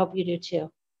so. I hope you do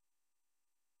too.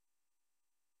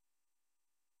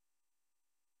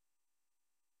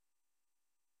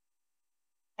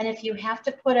 And if you have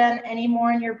to put on any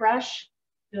more in your brush,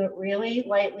 do it really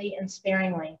lightly and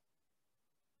sparingly.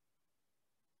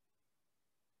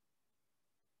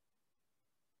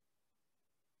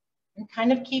 And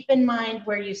kind of keep in mind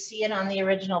where you see it on the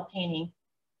original painting.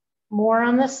 More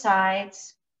on the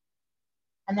sides,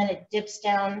 and then it dips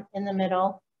down in the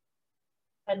middle,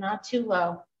 but not too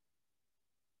low.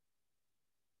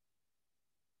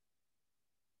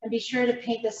 And be sure to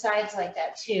paint the sides like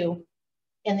that too,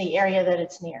 in the area that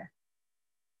it's near.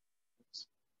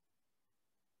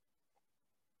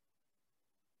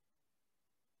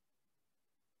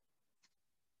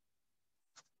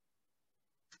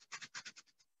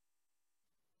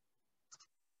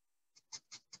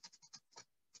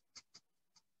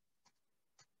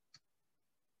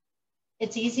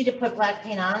 It's easy to put black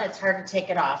paint on, it's hard to take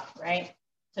it off, right?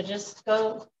 So just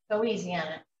go easy on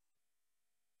it.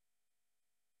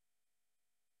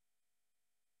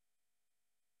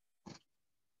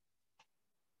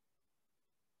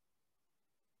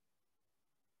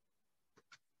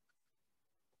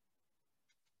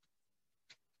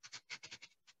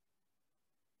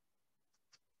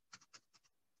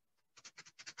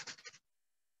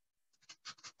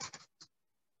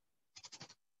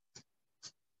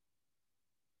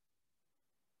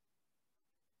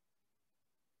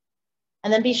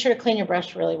 And then be sure to clean your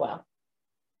brush really well.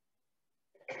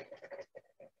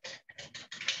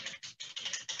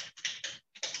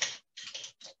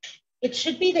 It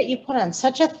should be that you put on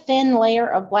such a thin layer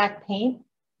of black paint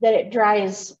that it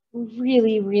dries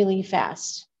really, really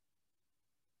fast.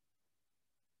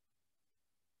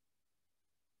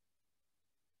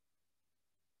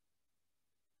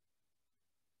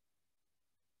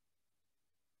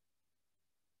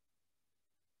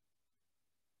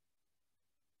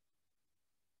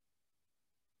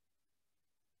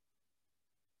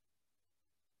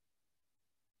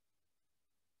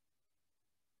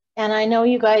 And I know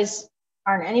you guys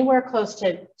aren't anywhere close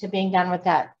to being done with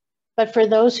that. But for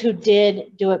those who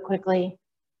did do it quickly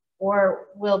or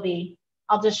will be,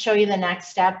 I'll just show you the next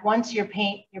step. Once your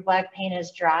black paint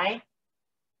is dry,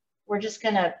 we're just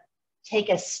gonna take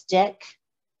a stick,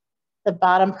 the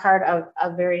bottom part of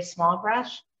a very small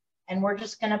brush, and we're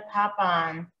just gonna pop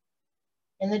on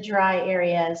in the dry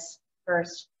areas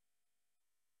first,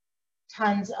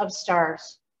 tons of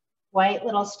stars, white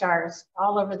little stars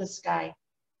all over the sky.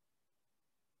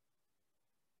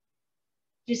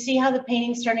 Do you see how the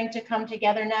painting's starting to come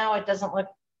together now? It doesn't look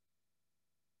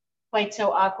quite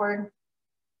so awkward.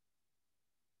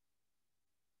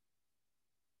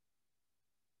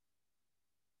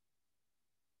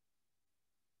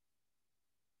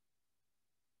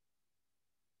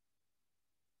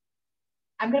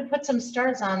 I'm going to put some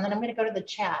stars on, then I'm going to go to the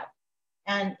chat.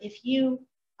 And if you,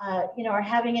 are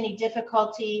having any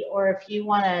difficulty, or if you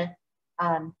want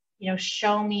to,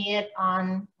 show me it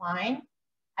online,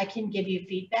 I can give you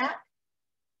feedback.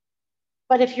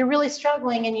 But if you're really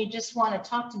struggling and you just want to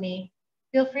talk to me,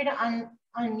 feel free to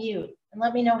unmute and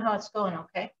let me know how it's going,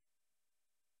 okay?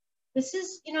 This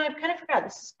is, I've kind of forgot,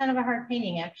 this is kind of a hard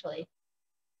painting actually,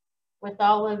 with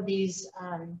all of these,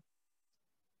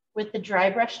 with the dry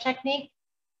brush technique.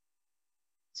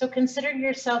 So consider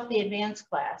yourself the advanced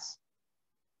class.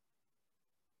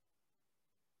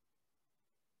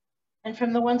 And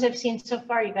from the ones I've seen so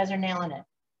far, you guys are nailing it.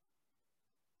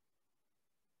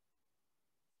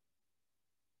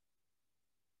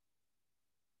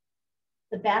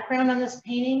 The background on this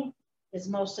painting is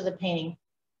most of the painting.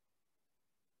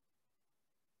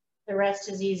 The rest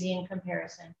is easy in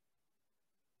comparison.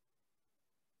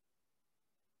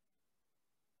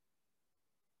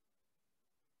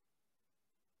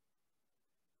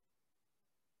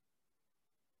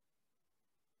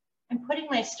 I'm putting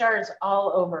my stars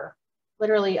all over,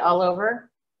 literally all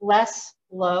over, less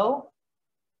low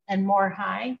and more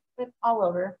high, but all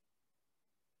over.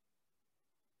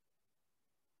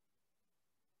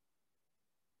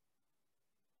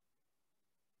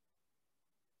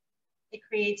 It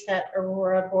creates that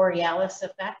aurora borealis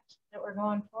effect that we're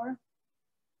going for.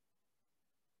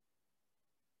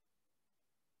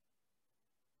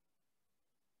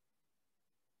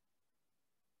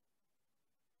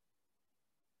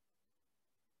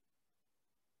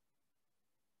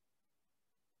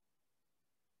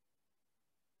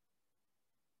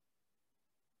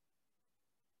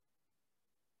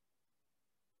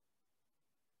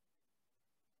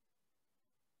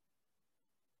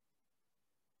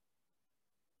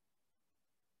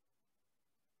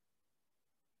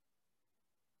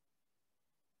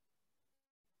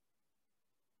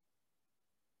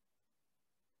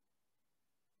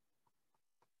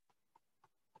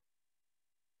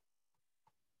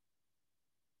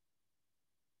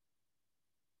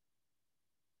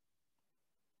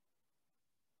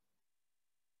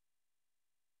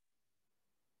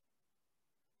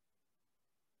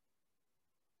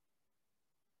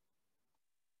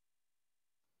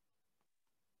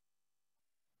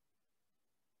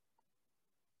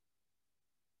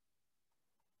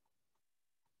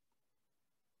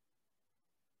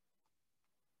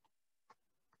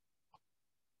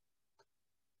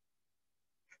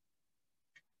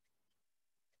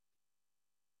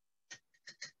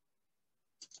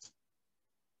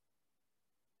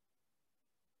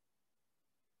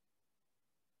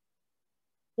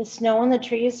 The snow and the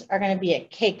trees are going to be a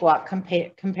cakewalk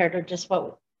compared to just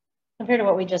what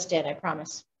we just did, I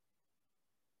promise.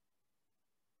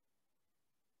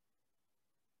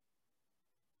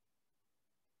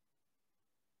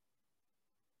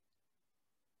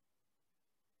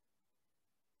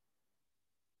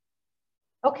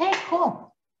 Okay,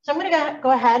 cool. So I'm going to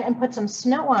go ahead and put some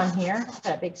snow on here. I've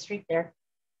got a big streak there.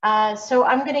 So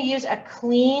I'm going to use a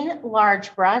clean,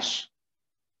 large brush.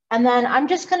 And then I'm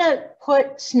just going to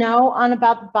put snow on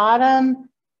about the bottom.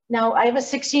 Now I have a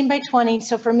 16 by 20.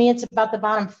 So for me, it's about the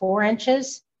bottom 4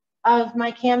 inches of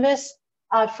my canvas.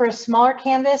 For a smaller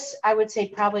canvas, I would say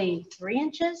probably 3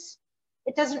 inches.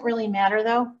 It doesn't really matter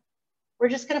though. We're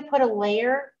just going to put a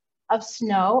layer of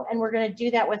snow, and we're going to do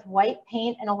that with white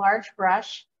paint and a large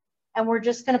brush. And we're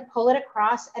just going to pull it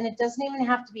across, and it doesn't even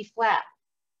have to be flat.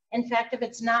 In fact, if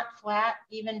it's not flat,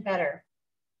 even better.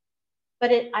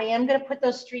 But I am going to put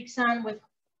those streaks on with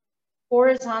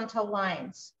horizontal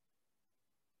lines.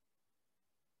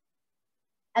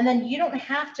 And then you don't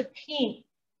have to paint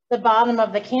the bottom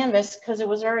of the canvas because it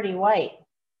was already white,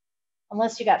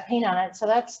 unless you got paint on it. So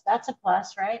that's a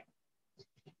plus, right?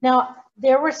 Now,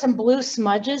 there were some blue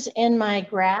smudges in my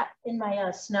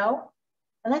snow,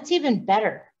 and that's even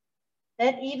better.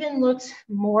 That even looks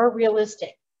more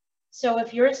realistic. So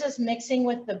if yours is mixing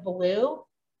with the blue,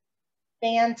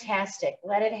 fantastic,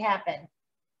 let it happen.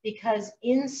 Because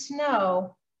in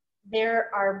snow,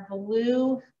 there are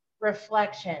blue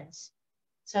reflections.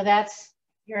 So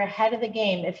you're ahead of the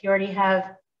game if you already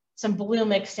have some blue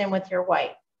mixed in with your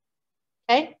white,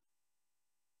 okay?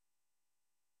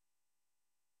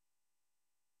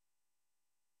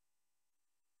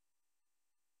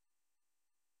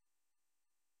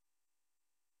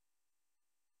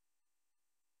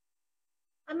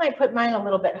 I might put mine a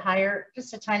little bit higher,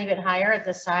 just a tiny bit higher at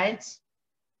the sides.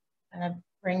 And it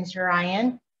brings your eye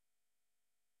in.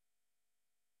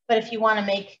 But if you want to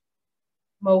make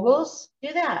moguls,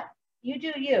 do that. You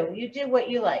do you. You do what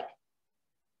you like.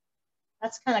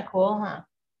 That's kind of cool, huh?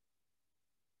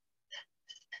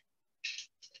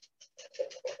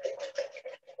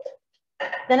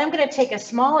 Then I'm going to take a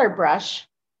smaller brush,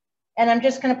 and I'm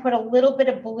just going to put a little bit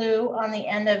of blue on the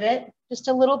end of it, just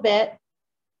a little bit.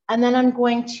 And then I'm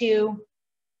going to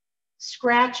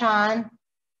scratch on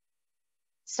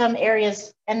some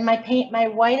areas, and my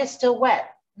white is still wet,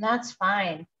 and that's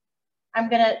fine. I'm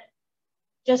going to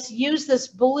just use this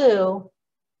blue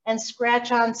and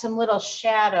scratch on some little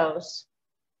shadows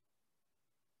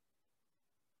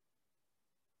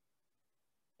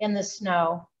in the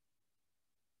snow.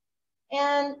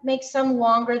 And make some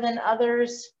longer than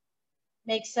others,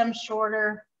 make some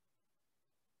shorter.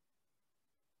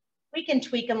 We can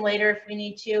tweak them later if we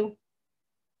need to.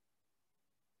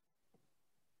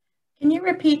 Can you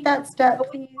repeat that step,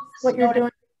 please? What you're doing?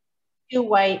 2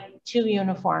 white, 2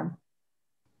 uniform.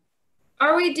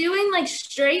 Are we doing like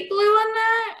straight blue on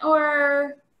that,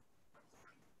 or?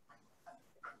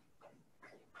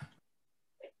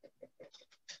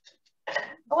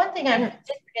 One thing I did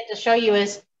forget to show you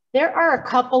is there are a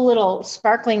couple little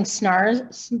sparkling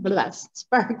stars,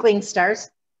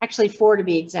 actually 4 to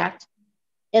be exact,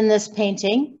 in this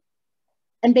painting.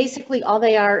 And basically all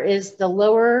they are is the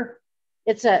lower,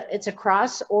 it's a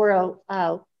cross or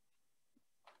a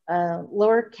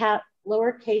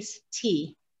lowercase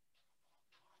t.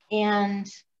 And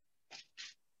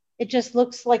it just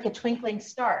looks like a twinkling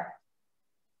star.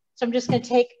 So I'm just going to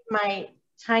take my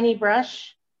tiny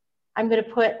brush. I'm going to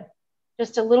put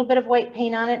just a little bit of white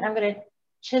paint on it, and I'm going to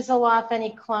chisel off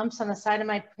any clumps on the side of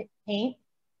my paint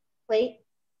plate.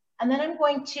 And then I'm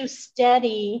going to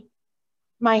steady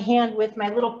my hand with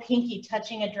my little pinky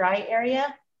touching a dry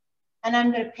area. And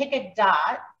I'm going to pick a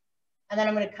dot, and then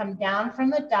I'm going to come down from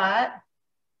the dot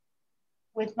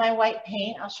with my white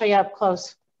paint. I'll show you up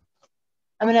close.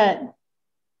 I'm going to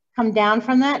come down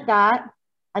from that dot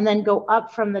and then go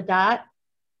up from the dot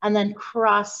and then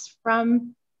cross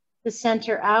from the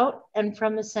center out and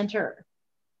from the center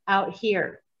out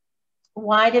here.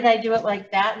 Why did I do it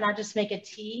like that, not just make a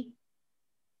T?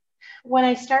 When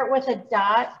I start with a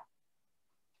dot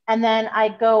and then I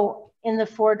go in the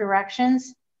 4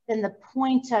 directions, then the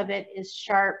point of it is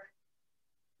sharp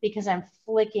because I'm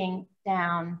flicking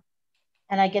down,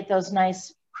 and I get those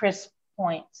nice crisp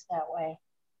points that way.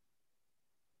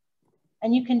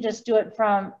 And you can just do it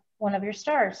from one of your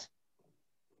stars.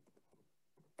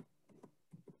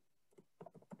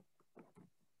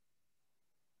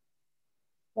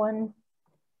 One,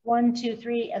 2,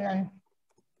 3, and then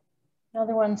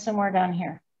another one somewhere down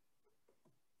here.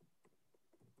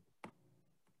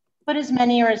 Put as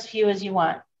many or as few as you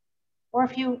want. Or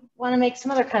if you want to make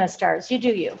some other kind of stars, you do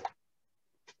you.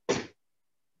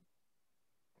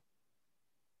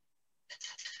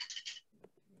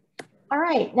 All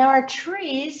right, now our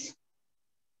trees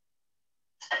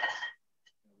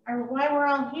are why we're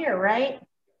all here, right?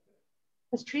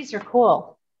 Because trees are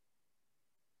cool.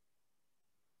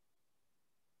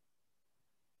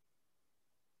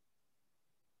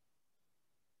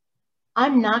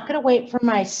 I'm not going to wait for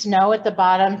my snow at the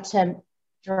bottom to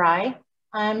dry.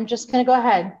 I'm just going to go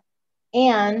ahead.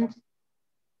 And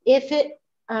if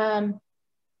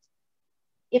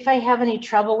I have any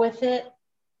trouble with it,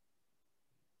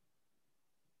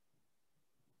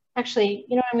 actually,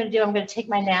 you know what I'm going to do? I'm going to take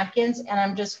my napkins and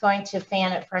I'm just going to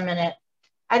fan it for a minute.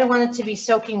 I don't want it to be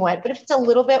soaking wet, but if it's a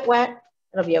little bit wet,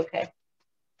 it'll be okay.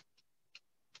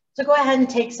 So go ahead and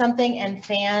take something and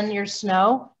fan your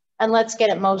snow, and let's get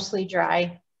it mostly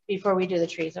dry before we do the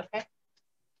trees, okay?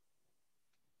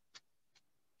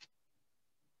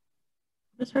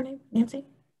 What's her name? Nancy?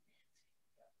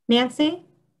 Nancy?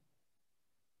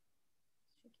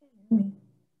 She can't hear me.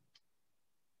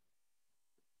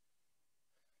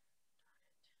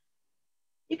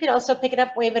 You could also pick it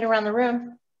up, wave it around the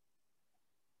room,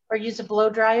 or use a blow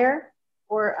dryer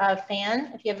or a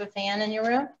fan if you have a fan in your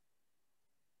room.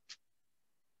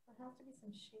 There has to be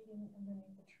some shading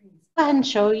underneath the trees. Go ahead and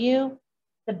show you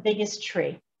the biggest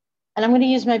tree. And I'm going to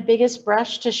use my biggest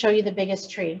brush to show you the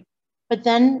biggest tree. But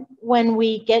then when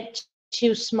we get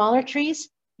to smaller trees,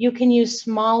 you can use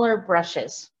smaller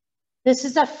brushes. This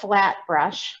is a flat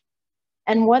brush.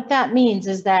 And what that means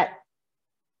is that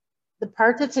the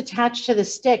part that's attached to the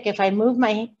stick, if I move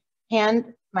my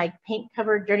hand, my paint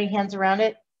covered dirty hands around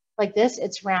it like this,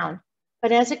 it's round.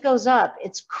 But as it goes up,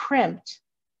 it's crimped.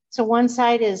 So one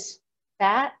side is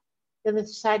fat, the other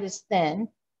side is thin,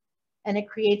 and it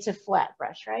creates a flat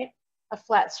brush, right? A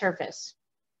flat surface.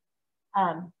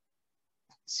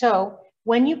 So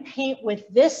when you paint with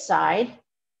this side,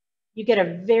 you get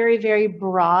a very, very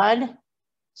broad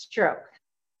stroke.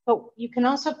 But you can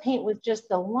also paint with just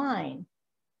the line,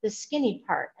 the skinny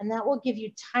part, and that will give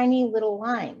you tiny little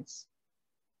lines.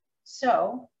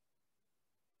 So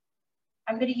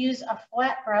I'm going to use a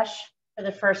flat brush for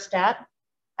the first step.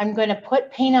 I'm going to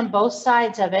put paint on both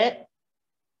sides of it.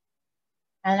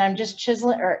 And I'm just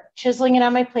chiseling it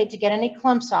on my plate to get any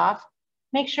clumps off.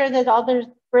 Make sure that all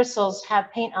the bristles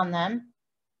have paint on them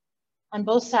on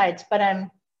both sides, but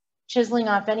I'm chiseling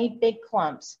off any big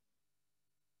clumps.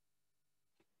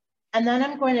 And then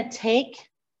I'm going to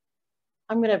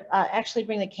actually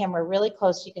bring the camera really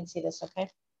close so you can see this, okay?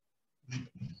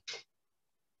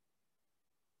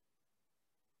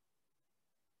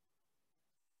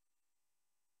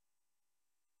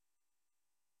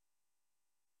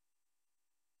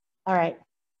 All right,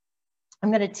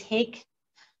 I'm going to take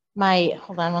my,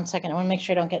 hold on one second. I want to make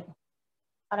sure I don't get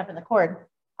caught up in the cord.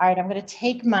 All right, I'm going to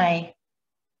take my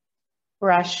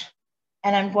brush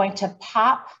and I'm going to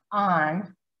pop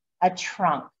on a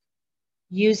trunk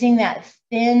using that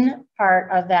thin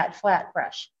part of that flat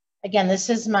brush. Again, this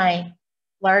is my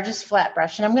largest flat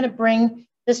brush, and I'm going to bring,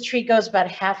 this tree goes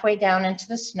about halfway down into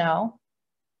the snow.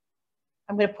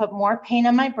 I'm going to put more paint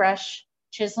on my brush,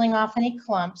 chiseling off any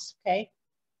clumps, okay?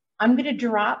 I'm going to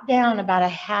drop down about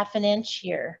 1/2 inch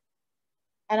here,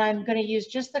 and I'm going to use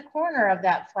just the corner of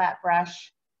that flat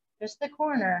brush, just the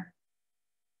corner,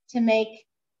 to make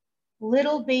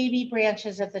little baby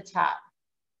branches at the top.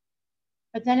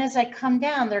 But then as I come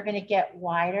down, they're going to get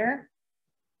wider,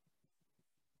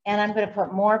 and I'm going to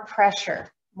put more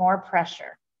pressure, more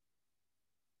pressure.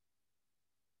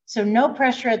 So no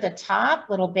pressure at the top,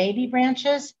 little baby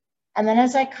branches. And then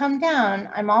as I come down,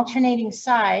 I'm alternating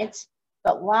sides,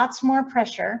 but lots more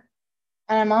pressure.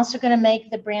 And I'm also going to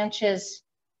make the branches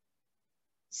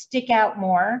stick out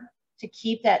more to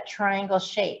keep that triangle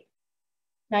shape.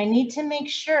 Now I need to make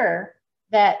sure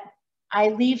that I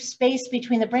leave space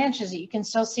between the branches that you can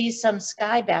still see some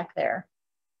sky back there.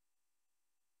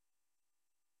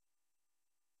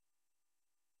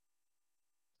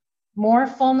 More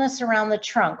fullness around the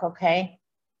trunk, okay?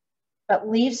 But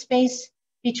leave space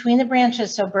between the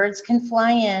branches so birds can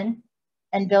fly in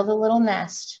and build a little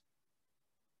nest.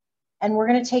 And we're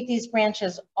going to take these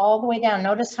branches all the way down.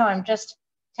 Notice how I'm just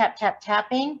tap, tap,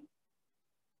 tapping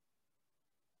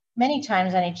many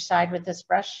times on each side with this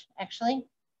brush, actually.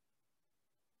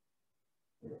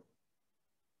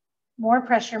 More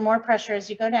pressure as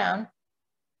you go down.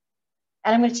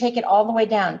 And I'm going to take it all the way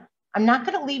down. I'm not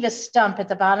going to leave a stump at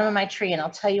the bottom of my tree, and I'll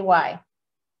tell you why.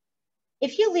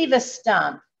 If you leave a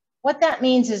stump, what that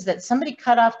means is that somebody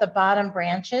cut off the bottom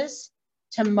branches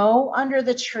to mow under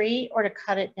the tree or to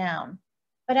cut it down.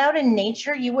 But out in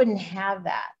nature, you wouldn't have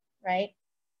that, right?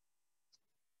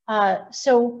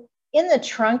 So in the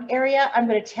trunk area, I'm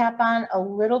going to tap on a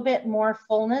little bit more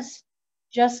fullness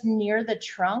just near the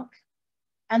trunk.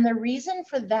 And the reason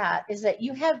for that is that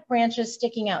you have branches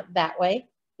sticking out that way,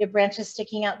 you have branches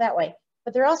sticking out that way,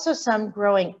 but there are also some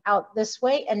growing out this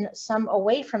way and some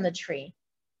away from the tree.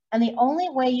 And the only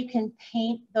way you can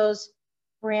paint those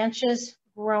branches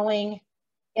growing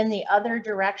in the other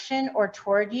direction or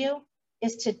toward you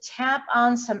is to tap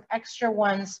on some extra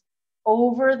ones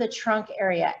over the trunk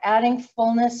area, adding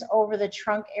fullness over the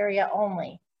trunk area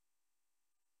only.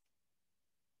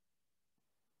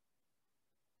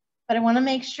 But I want to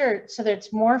make sure so that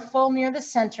it's more full near the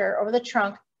center over the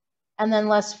trunk and then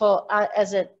less full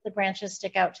as the branches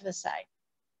stick out to the side.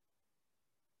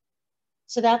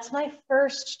 So that's my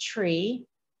first tree.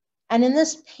 And in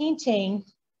this painting,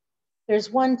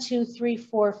 there's 1, 2, 3,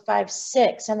 4, 5,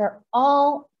 6, and they're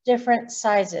all different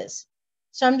sizes.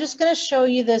 So I'm just going to show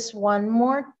you this one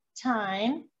more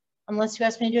time, unless you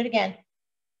ask me to do it again.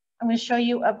 I'm going to show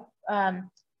you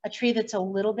a tree that's a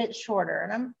little bit shorter,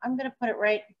 and I'm going to put it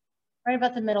right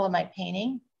about the middle of my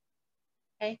painting.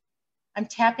 Okay, I'm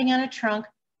tapping on a trunk.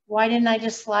 Why didn't I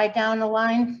just slide down a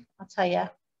line? I'll tell you.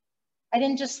 I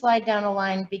didn't just slide down a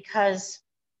line because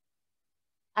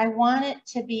I want it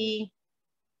to be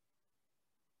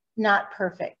not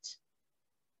perfect.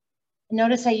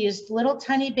 Notice I used little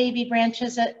tiny baby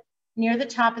branches near the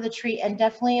top of the tree and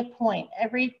definitely a point.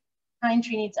 Every pine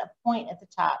tree needs a point at the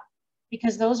top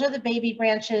because those are the baby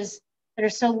branches that are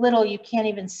so little you can't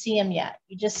even see them yet.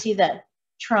 You just see the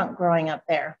trunk growing up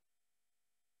there.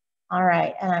 All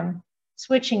right, and I'm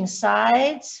switching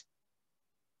sides,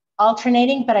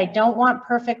 alternating, but I don't want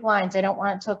perfect lines. I don't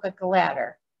want it to look like a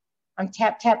ladder. I'm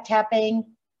tapping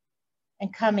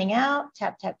and coming out,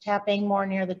 tapping more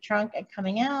near the trunk and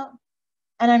coming out.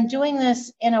 And I'm doing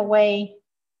this in a way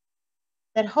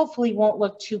that hopefully won't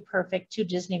look too perfect, too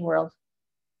Disney World.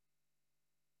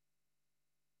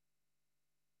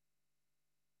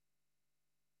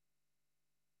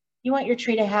 You want your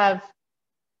tree to have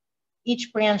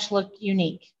each branch look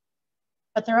unique,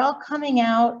 but they're all coming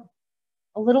out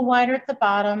a little wider at the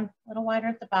bottom, a little wider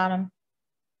at the bottom.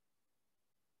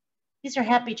 These are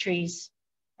happy trees,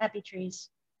 happy trees.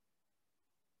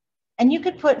 And you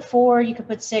could put 4, you could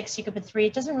put 6, you could put 3.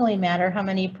 It doesn't really matter how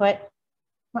many you put.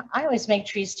 I always make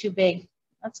trees too big.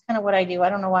 That's kind of what I do. I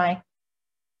don't know why.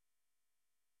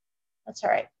 That's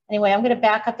all right. Anyway, I'm going to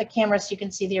back up the camera so you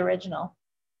can see the original.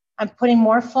 I'm putting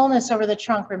more fullness over the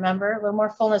trunk, remember? A little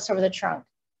more fullness over the trunk.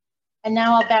 And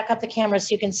now I'll back up the camera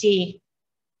so you can see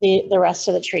the rest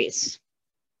of the trees.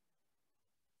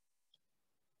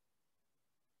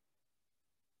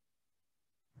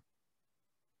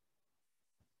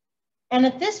 And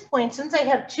at this point, since I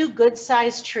have 2 good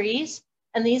sized trees,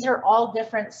 and these are all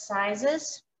different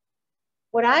sizes,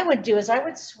 what I would do is I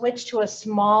would switch to a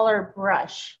smaller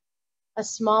brush, a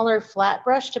smaller flat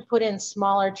brush to put in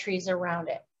smaller trees around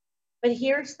it. But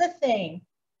here's the thing.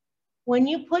 When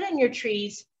you put in your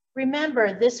trees,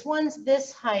 remember this one's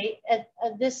this height at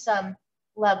this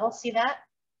level, see that?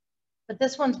 But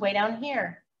this one's way down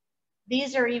here.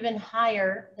 These are even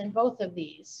higher than both of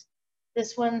these.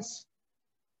 This one's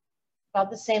about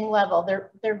the same level.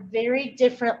 They're very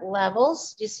different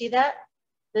levels. Do you see that?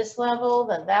 This level,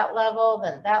 then that level,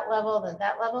 then that level, then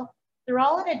that level. They're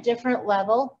all at a different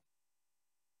level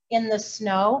in the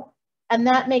snow, and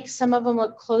that makes some of them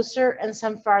look closer and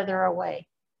some farther away.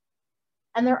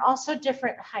 And they're also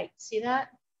different heights, see that?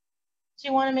 So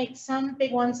you want to make some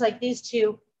big ones like these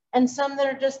 2 and some that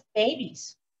are just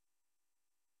babies.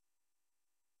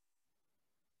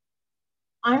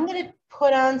 I'm going to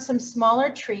put on some smaller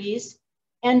trees.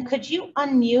 And could you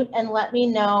unmute and let me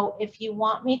know if you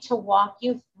want me to walk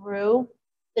you through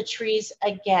the trees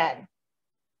again?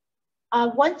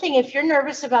 One thing, if you're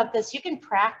nervous about this, you can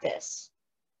practice.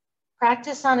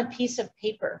 Practice on a piece of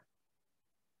paper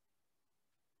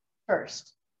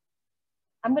first.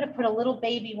 I'm going to put a little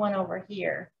baby one over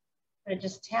here. I'm going to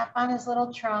just tap on his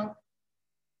little trunk.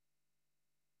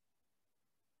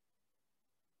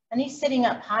 And he's sitting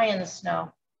up high in the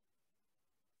snow.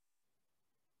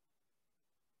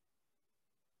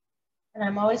 And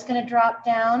I'm always going to drop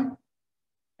down.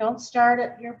 Don't start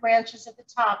at your branches at the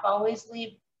top. Always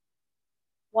leave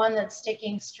one that's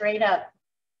sticking straight up.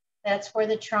 That's where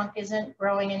the trunk isn't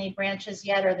growing any branches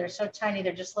yet, or they're so tiny,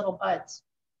 they're just little buds.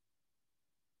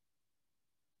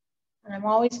 And I'm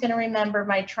always going to remember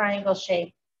my triangle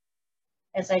shape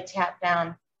as I tap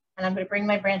down. And I'm going to bring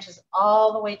my branches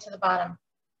all the way to the bottom.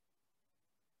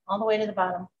 All the way to the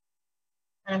bottom.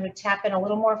 And I'm going to tap in a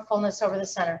little more fullness over the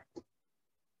center.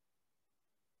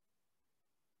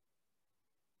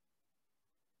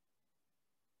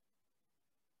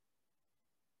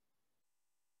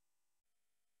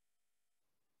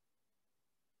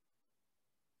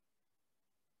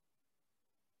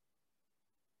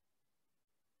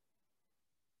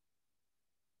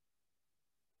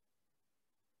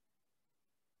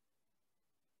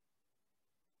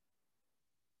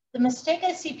 The mistake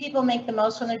I see people make the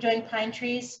most when they're doing pine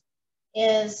trees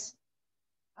is,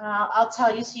 I'll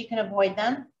tell you so you can avoid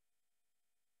them.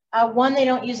 One, they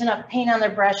don't use enough paint on their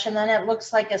brush, and then it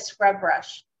looks like a scrub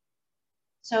brush.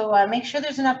 So make sure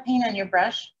there's enough paint on your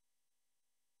brush.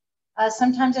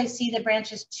 Sometimes I see the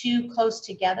branches too close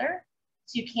together,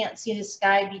 so you can't see the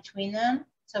sky between them.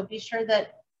 So be sure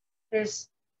that there's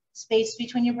space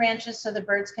between your branches so the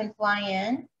birds can fly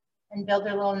in and build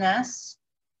their little nests.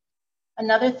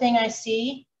 Another thing I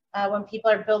see when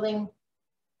people are building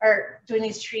or doing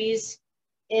these trees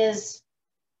is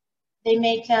they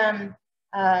make them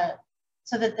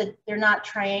so that they're not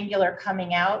triangular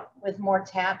coming out with more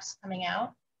taps coming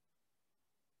out.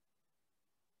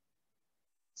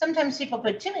 Sometimes people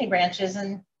put too many branches,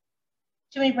 and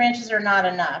too many branches are not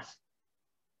enough.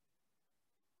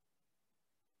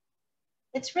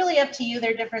 It's really up to you.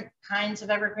 There are different kinds of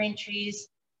evergreen trees.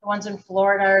 The ones in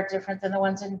Florida are different than the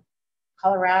ones in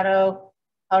Colorado.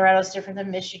 Colorado's different than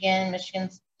Michigan.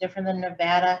 Michigan's different than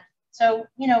Nevada. So,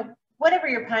 you know, whatever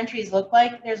your pine trees look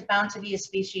like, there's bound to be a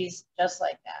species just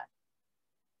like that.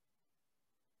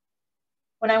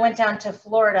 When I went down to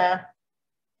Florida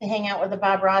to hang out with the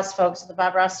Bob Ross folks at the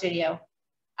Bob Ross studio,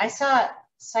 I saw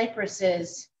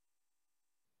cypresses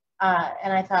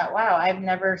and I thought, wow, I've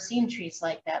never seen trees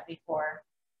like that before.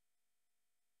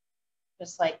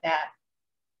 Just like that.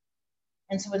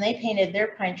 And so when they painted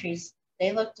their pine trees,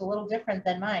 they looked a little different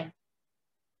than mine.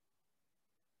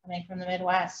 Coming from the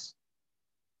Midwest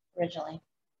originally.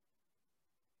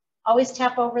 Always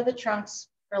tap over the trunks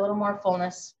for a little more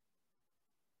fullness.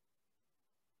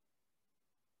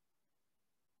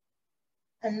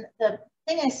 And the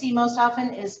thing I see most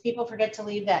often is people forget to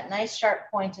leave that nice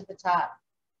sharp point at the top.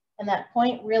 And that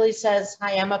point really says,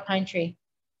 hi, I'm a pine tree.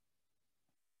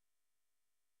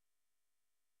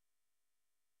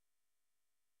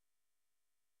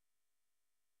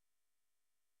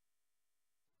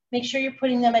 Make sure you're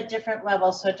putting them at different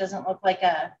levels so it doesn't look like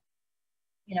a,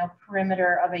 you know,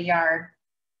 perimeter of a yard.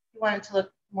 You want it to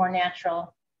look more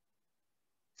natural.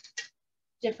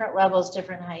 Different levels,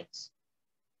 different heights.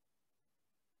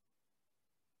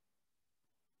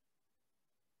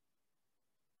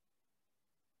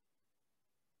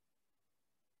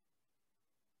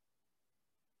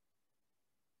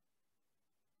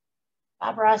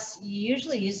 Bob Ross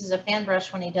usually uses a fan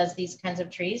brush when he does these kinds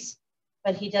of trees,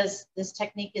 but he does, this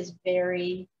technique is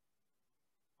very,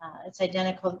 it's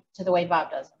identical to the way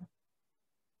Bob does them.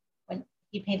 When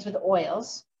he paints with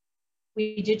oils,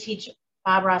 we do teach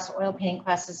Bob Ross oil painting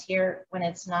classes here when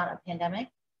it's not a pandemic,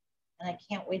 and I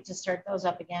can't wait to start those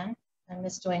up again. I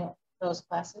miss doing those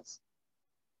classes.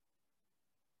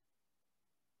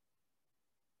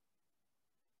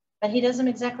 But he does them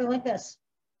exactly like this.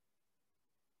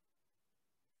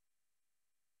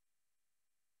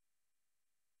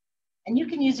 And you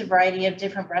can use a variety of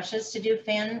different brushes to do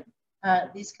fan,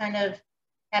 these kind of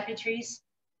happy trees.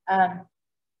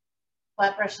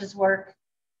 Flat brushes work,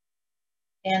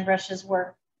 fan brushes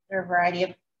work. There are a variety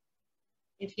of,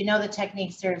 if you know the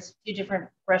techniques, there's a few different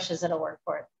brushes that'll work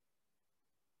for it.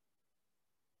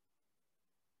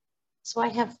 So I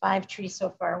have 5 trees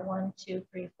so far, 1, 2,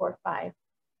 3, 4, 5.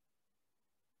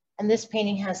 And this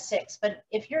painting has 6, but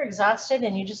if you're exhausted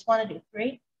and you just want to do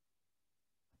 3,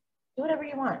 do whatever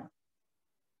you want.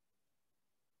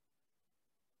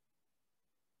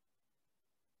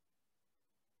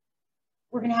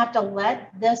 We're going to have to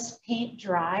let this paint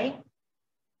dry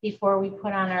before we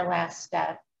put on our last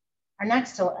step.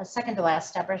 Our second to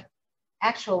last step, our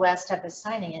actual last step is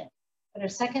signing it, but our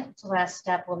second to last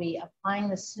step will be applying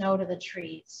the snow to the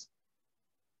trees.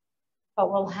 But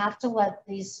we'll have to let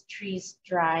these trees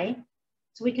dry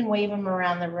so we can wave them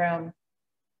around the room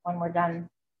when we're done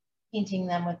painting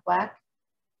them with black.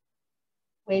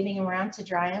 Waving them around to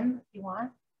dry them if you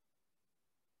want.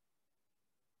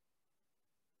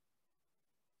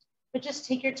 But just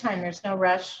take your time, there's no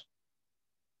rush,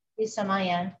 at least on my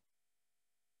end.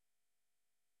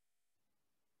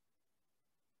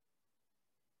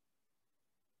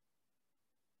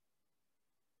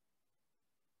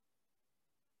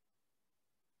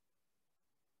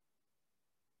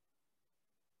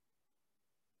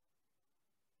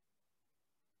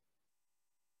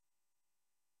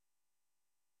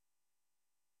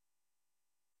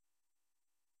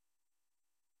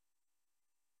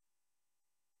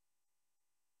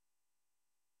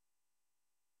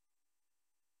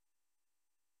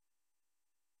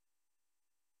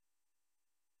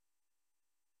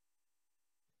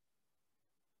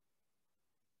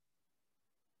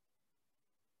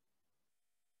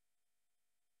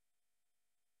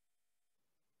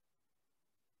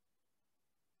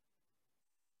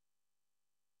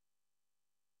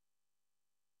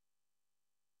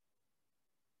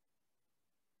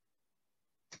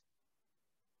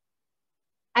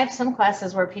 have some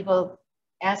classes where people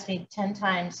ask me 10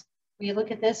 times, will you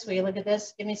look at this? Will you look at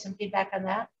this? Give me some feedback on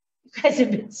that. You guys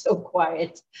have been so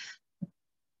quiet.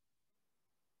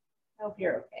 I hope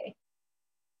you're okay.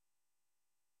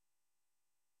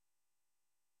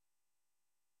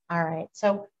 All right,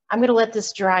 so I'm going to let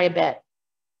this dry a bit.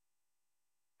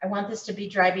 I want this to be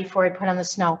dry before I put on the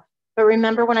snow. But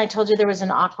remember when I told you there was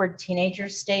an awkward teenager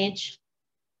stage?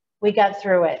 We got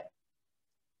through it.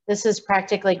 This is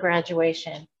practically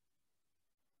graduation.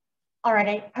 All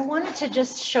right, I wanted to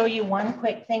just show you one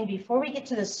quick thing before we get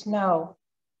to the snow.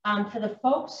 For the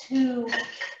folks who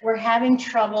were having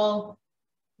trouble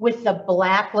with the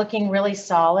black looking really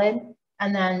solid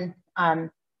and then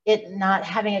it not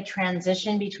having a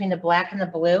transition between the black and the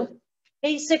blue,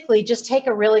 basically just take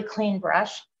a really clean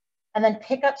brush and then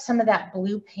pick up some of that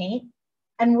blue paint.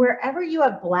 And wherever you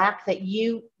have black that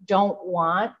you don't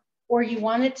want, or you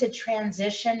want it to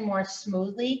transition more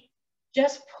smoothly,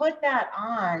 just put that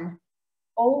on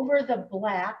over the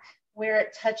black where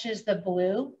it touches the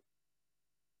blue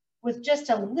with just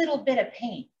a little bit of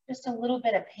paint,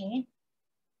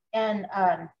 And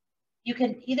you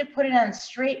can either put it on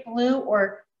straight blue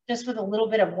or just with a little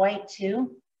bit of white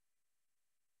too.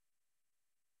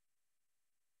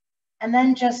 And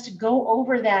then just go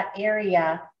over that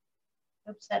area.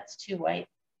 Oops, that's too white.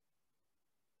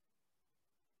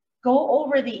 Go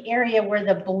over the area where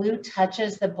the blue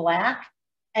touches the black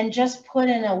and just put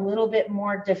in a little bit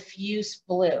more diffuse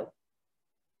blue.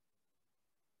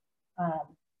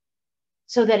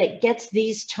 So that it gets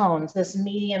these tones, this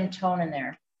medium tone in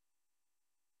there.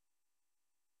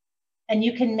 And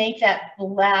you can make that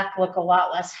black look a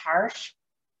lot less harsh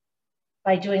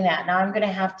by doing that. Now I'm going to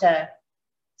have to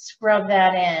scrub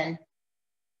that in.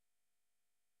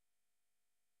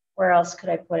 Where else could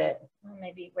I put it?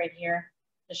 Maybe right here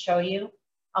to show you.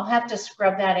 I'll have to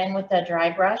scrub that in with a dry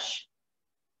brush.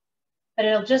 But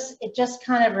it just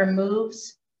kind of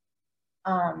removes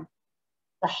the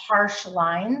harsh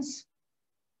lines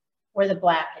where the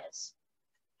black is.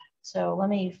 So let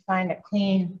me find a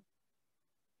clean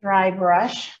dry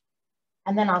brush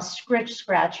and then I'll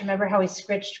scratch. Remember how we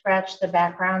scratched the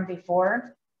background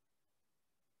before?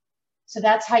 So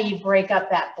that's how you break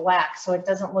up that black so it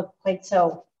doesn't look quite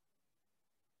so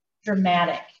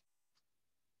dramatic.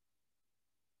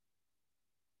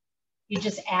 You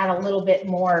just add a little bit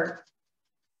more.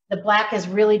 The black is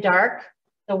really dark,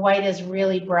 the white is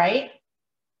really bright.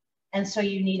 And so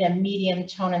you need a medium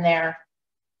tone in there,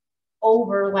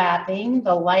 overlapping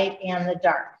the light and the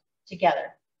dark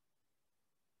together.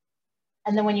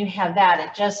 And then when you have that,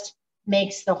 it just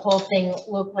makes the whole thing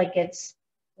look like it's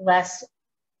less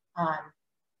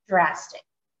drastic.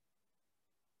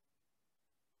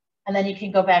 And then you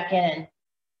can go back in and,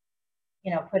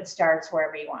 you know, put stars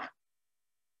wherever you want.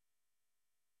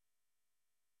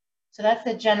 So that's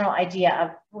the general idea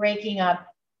of breaking up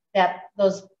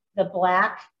the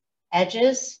black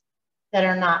edges that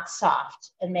are not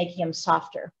soft and making them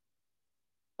softer.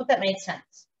 Hope that made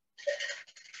sense.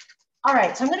 All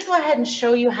right, so I'm going to go ahead and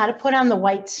show you how to put on the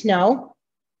white snow.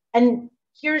 And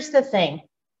here's the thing.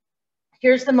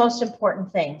 Here's the most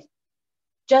important thing.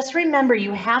 Just remember,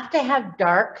 you have to have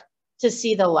dark to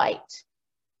see the light.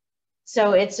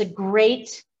 So it's a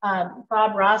great,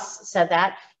 Bob Ross said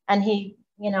that, and he,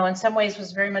 you know, in some ways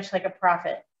was very much like a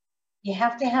prophet. You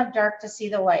have to have dark to see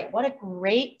the light. What a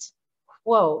great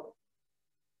quote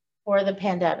for the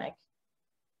pandemic.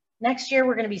 Next year,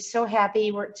 we're going to be so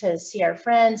happy to see our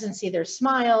friends and see their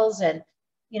smiles and,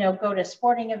 you know, go to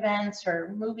sporting events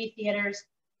or movie theaters.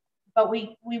 But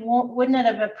we wouldn't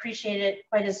have appreciated it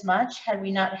quite as much had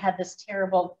we not had this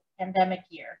terrible pandemic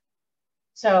year.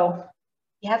 So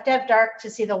you have to have dark to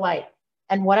see the light.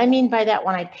 And what I mean by that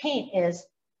when I paint is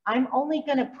I'm only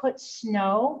going to put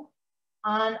snow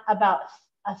on about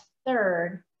a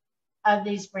third of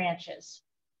these branches,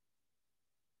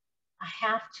 a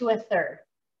half to a third.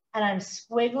 And I'm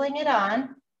squiggling it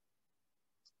on.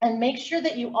 And make sure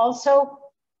that you also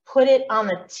put it on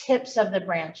the tips of the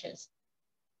branches.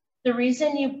 The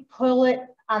reason you pull it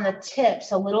on the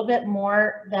tips a little bit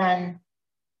more than,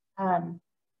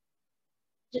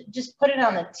 just put it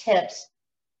on the tips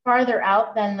farther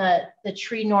out than the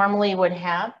tree normally would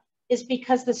have, is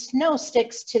because the snow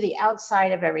sticks to the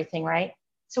outside of everything, right?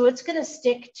 So it's going to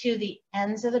stick to the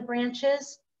ends of the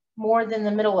branches more than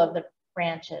the middle of the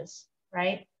branches,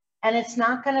 right? And it's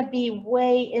not going to be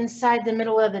way inside the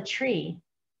middle of the tree.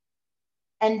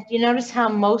 And you notice how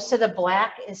most of the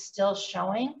black is still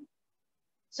showing?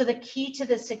 So the key to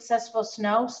the successful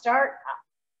snow, start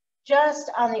just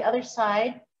on the other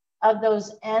side of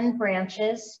those end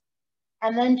branches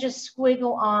and then just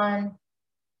squiggle on,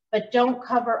 but don't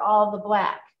cover all the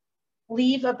black.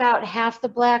 leave about half the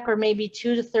black or maybe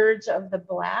 2/3 of the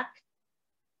black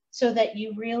so that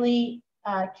you really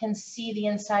can see the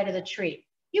inside of the tree.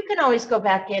 You can always go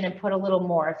back in and put a little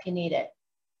more if you need it.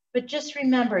 But just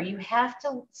remember, you have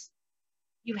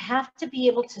to be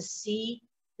able to see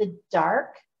the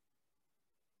dark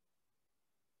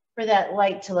for that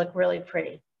light to look really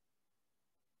pretty.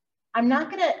 I'm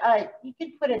not gonna, you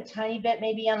can put a tiny bit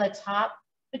maybe on the top,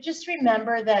 but just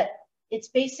remember that it's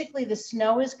basically the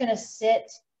snow is gonna sit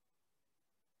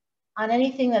on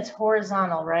anything that's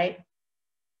horizontal, right?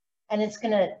 And it's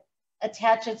gonna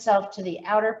attach itself to the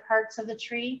outer parts of the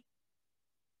tree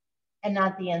and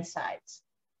not the insides.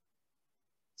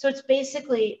 So it's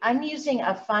basically, I'm using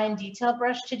a fine detail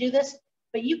brush to do this,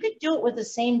 but you could do it with the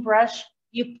same brush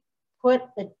you put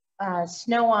the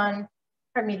snow on,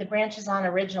 pardon me, the branches on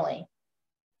originally.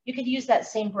 You could use that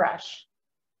same brush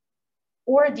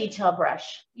or a detail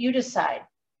brush, you decide.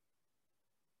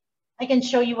 I can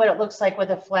show you what it looks like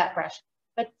with a flat brush,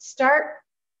 but start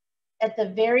at the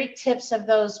very tips of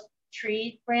those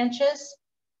tree branches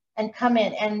and come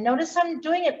in. And notice I'm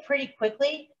doing it pretty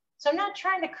quickly, so I'm not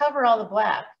trying to cover all the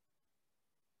black.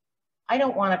 I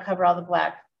don't want to cover all the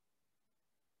black.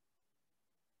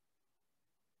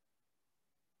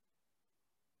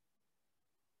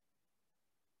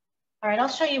 All right, I'll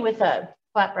show you with a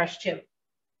flat brush too.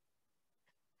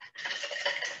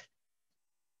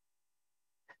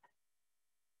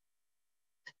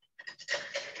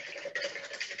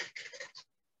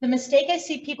 The mistake I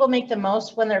see people make the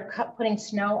most when they're putting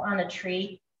snow on a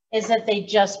tree is that they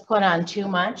just put on too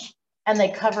much and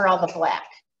they cover all the black.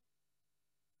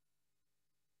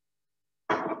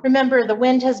 Remember, the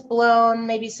wind has blown,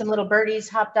 maybe some little birdies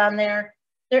hopped on there.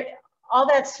 All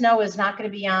that snow is not going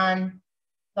to be on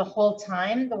the whole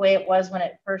time the way it was when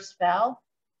it first fell,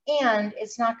 and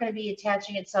it's not going to be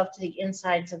attaching itself to the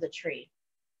insides of the tree.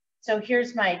 So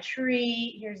here's my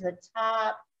tree, here's the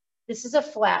top. This is a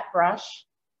flat brush.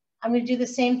 I'm going to do the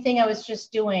same thing I was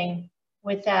just doing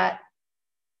with that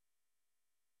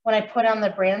when I put on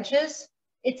the branches.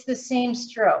 It's the same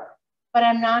stroke, but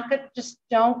I'm not going to, just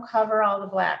don't cover all the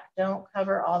black. Don't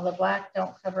cover all the black.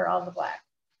 Don't cover all the black.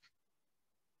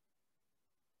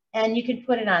 And you could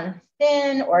put it on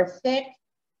thin or thick.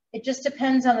 It just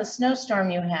depends on the snowstorm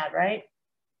you had, right?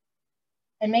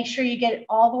 And make sure you get it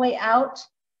all the way out,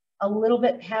 a little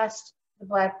bit past the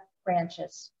black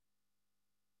branches.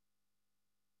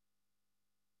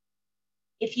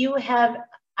 If you have,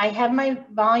 I have my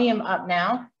volume up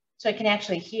now, so I can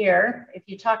actually hear if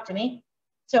you talk to me.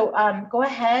 So go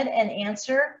ahead and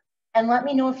answer, and let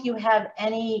me know if you have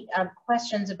any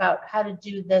questions about how to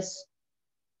do this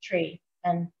tree,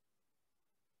 and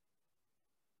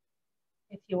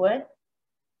if you would.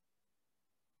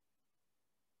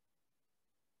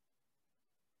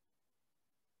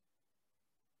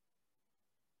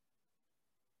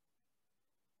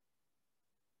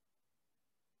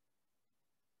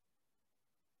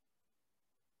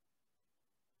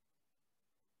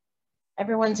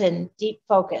 Everyone's in deep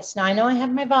focus. Now I know I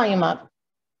have my volume up.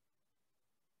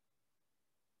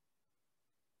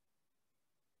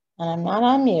 And I'm not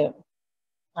on mute.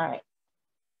 All right.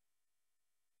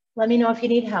 Let me know if you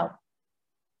need help.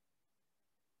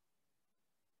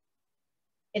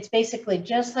 It's basically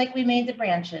just like we made the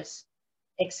branches,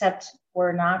 except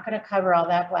we're not going to cover all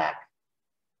that black.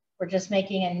 We're just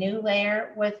making a new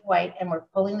layer with white, and we're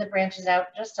pulling the branches out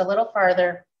just a little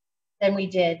farther than we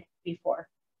did before.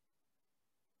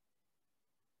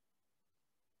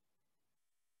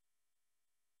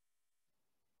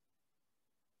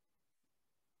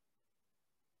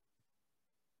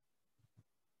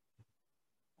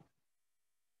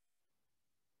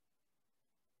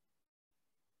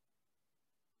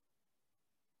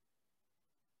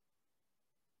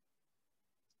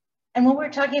 And when we're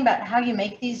talking about how you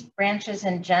make these branches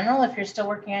in general, if you're still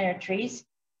working on your trees,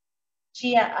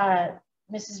 she,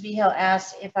 Mrs. Vigil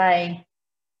asked if I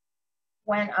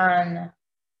went on,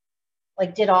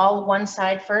 like did all one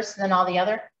side first and then all the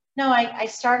other. No, I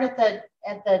start at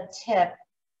the tip,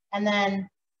 and then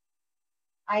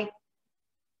I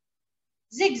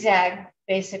zigzag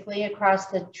basically across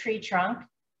the tree trunk.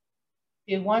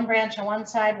 Do one branch on one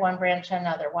side, one branch on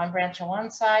another, one branch on one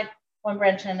side, one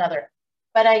branch on another.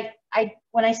 But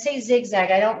when I say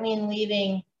zigzag, I don't mean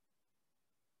leaving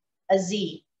a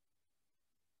Z.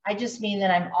 I just mean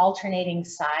that I'm alternating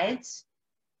sides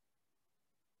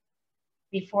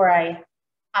before I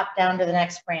hop down to the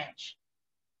next branch.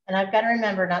 And I've got to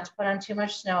remember not to put on too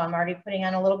much snow. I'm already putting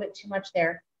on a little bit too much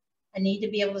there. I need to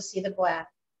be able to see the black.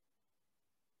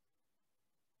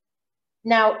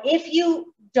 Now, if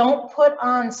you don't put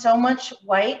on so much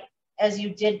white as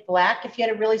you did black, if you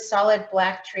had a really solid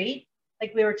black tree,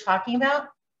 like we were talking about,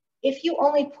 if you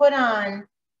only put on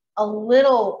a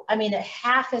little, I mean, a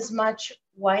half as much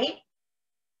white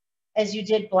as you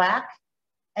did black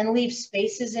and leave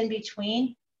spaces in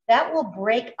between, that will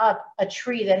break up a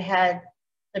tree that had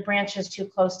the branches too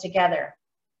close together,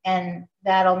 and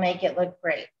that'll make it look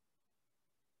great.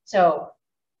 So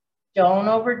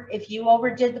if you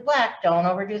overdid the black, don't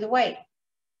overdo the white.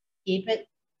 Keep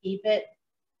it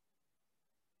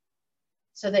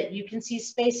so that you can see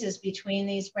spaces between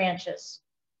these branches.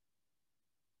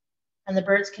 And the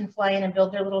birds can fly in and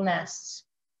build their little nests.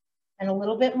 And a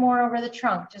little bit more over the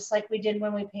trunk, just like we did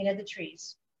when we painted the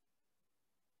trees.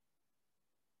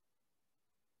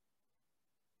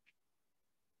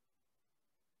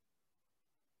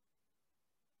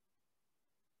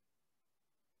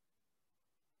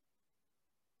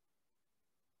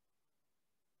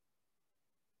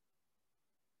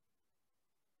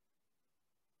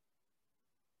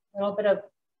 A little bit of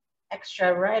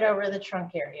extra right over the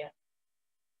trunk area,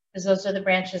 because those are the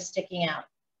branches sticking out.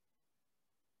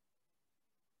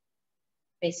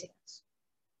 Facing us.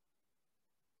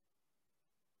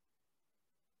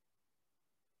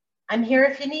 I'm here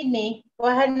if you need me. Go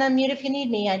ahead and unmute if you need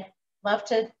me. I'd love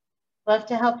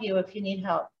to help you if you need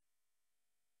help.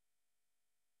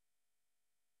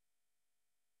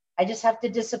 I just have to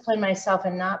discipline myself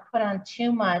and not put on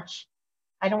too much.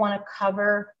 I don't want to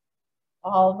cover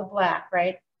all the black,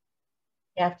 right?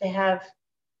 You have to have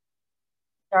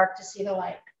dark to see the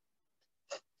light.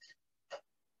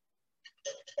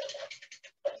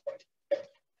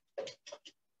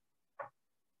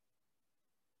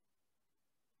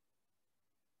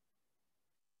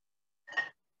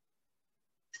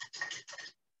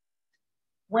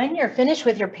 When you're finished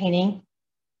with your painting,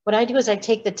 what I do is I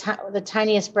take the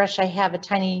tiniest brush I have, a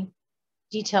tiny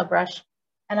detail brush,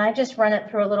 and I just run it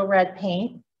through a little red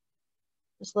paint,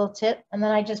 this little tip, and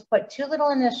then I just put 2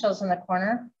 little initials in the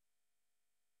corner.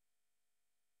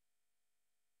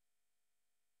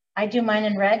 I do mine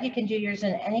in red. You can do yours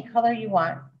in any color you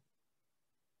want.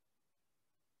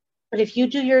 But if you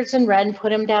do yours in red and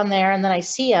put them down there, and then I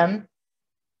see them,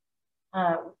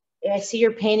 I see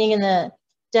your painting in the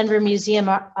Denver Museum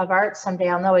of Art someday,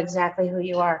 I'll know exactly who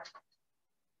you are.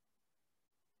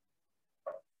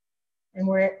 And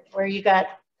where you got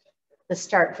the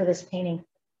start for this painting.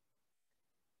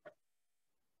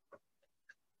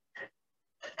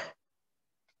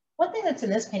 One thing that's in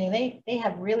this painting, they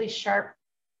have really sharp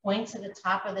points at the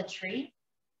top of the tree,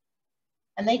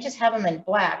 and they just have them in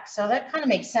black. So that kind of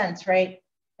makes sense, right?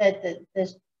 That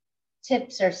the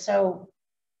tips are so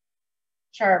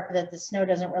sharp that the snow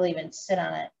doesn't really even sit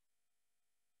on it,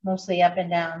 mostly up and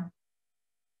down.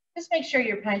 Just make sure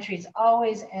your pine trees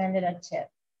always end in a tip,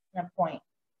 in a point.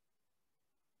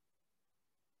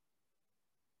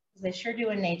 They sure do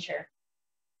in nature.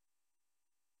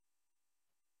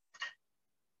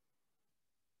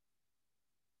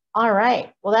 All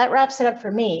right, well, that wraps it up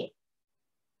for me.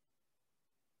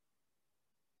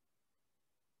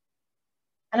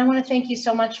 And I want to thank you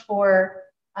so much for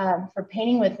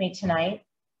painting with me tonight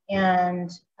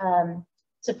and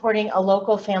supporting a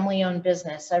local family-owned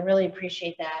business. I really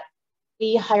appreciate that.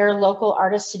 We hire local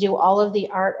artists to do all of the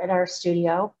art at our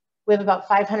studio. We have about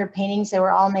 500 paintings that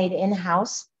were all made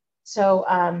in-house. So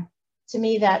to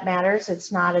me, that matters.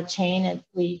 It's not a chain.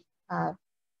 And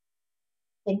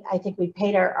I think we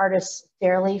paid our artists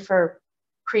fairly for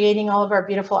creating all of our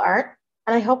beautiful art.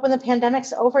 And I hope when the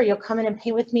pandemic's over, you'll come in and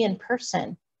paint with me in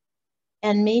person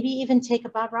and maybe even take a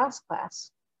Bob Ross class.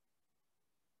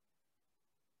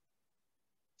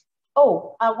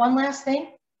 Oh, one last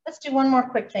thing. Let's do one more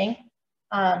quick thing.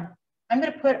 I'm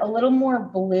going to put a little more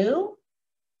blue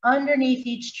underneath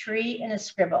each tree in a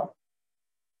scribble.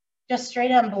 Just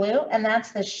straight on blue, and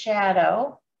that's the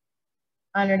shadow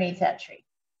underneath that tree.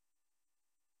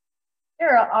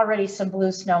 There are already some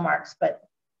blue snow marks, but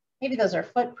maybe those are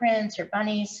footprints or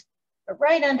bunnies. But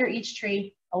right under each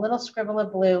tree, a little scribble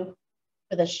of blue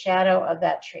for the shadow of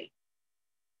that tree.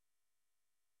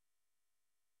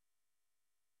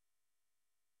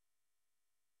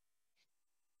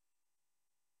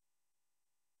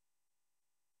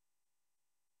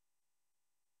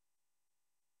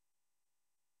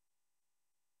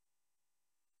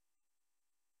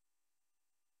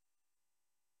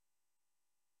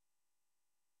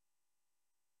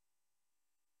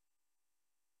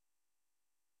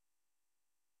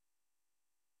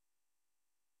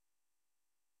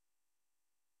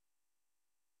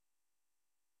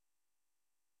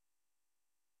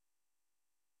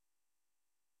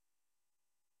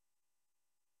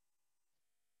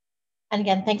 And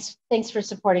again, thanks for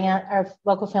supporting our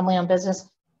local family-owned business.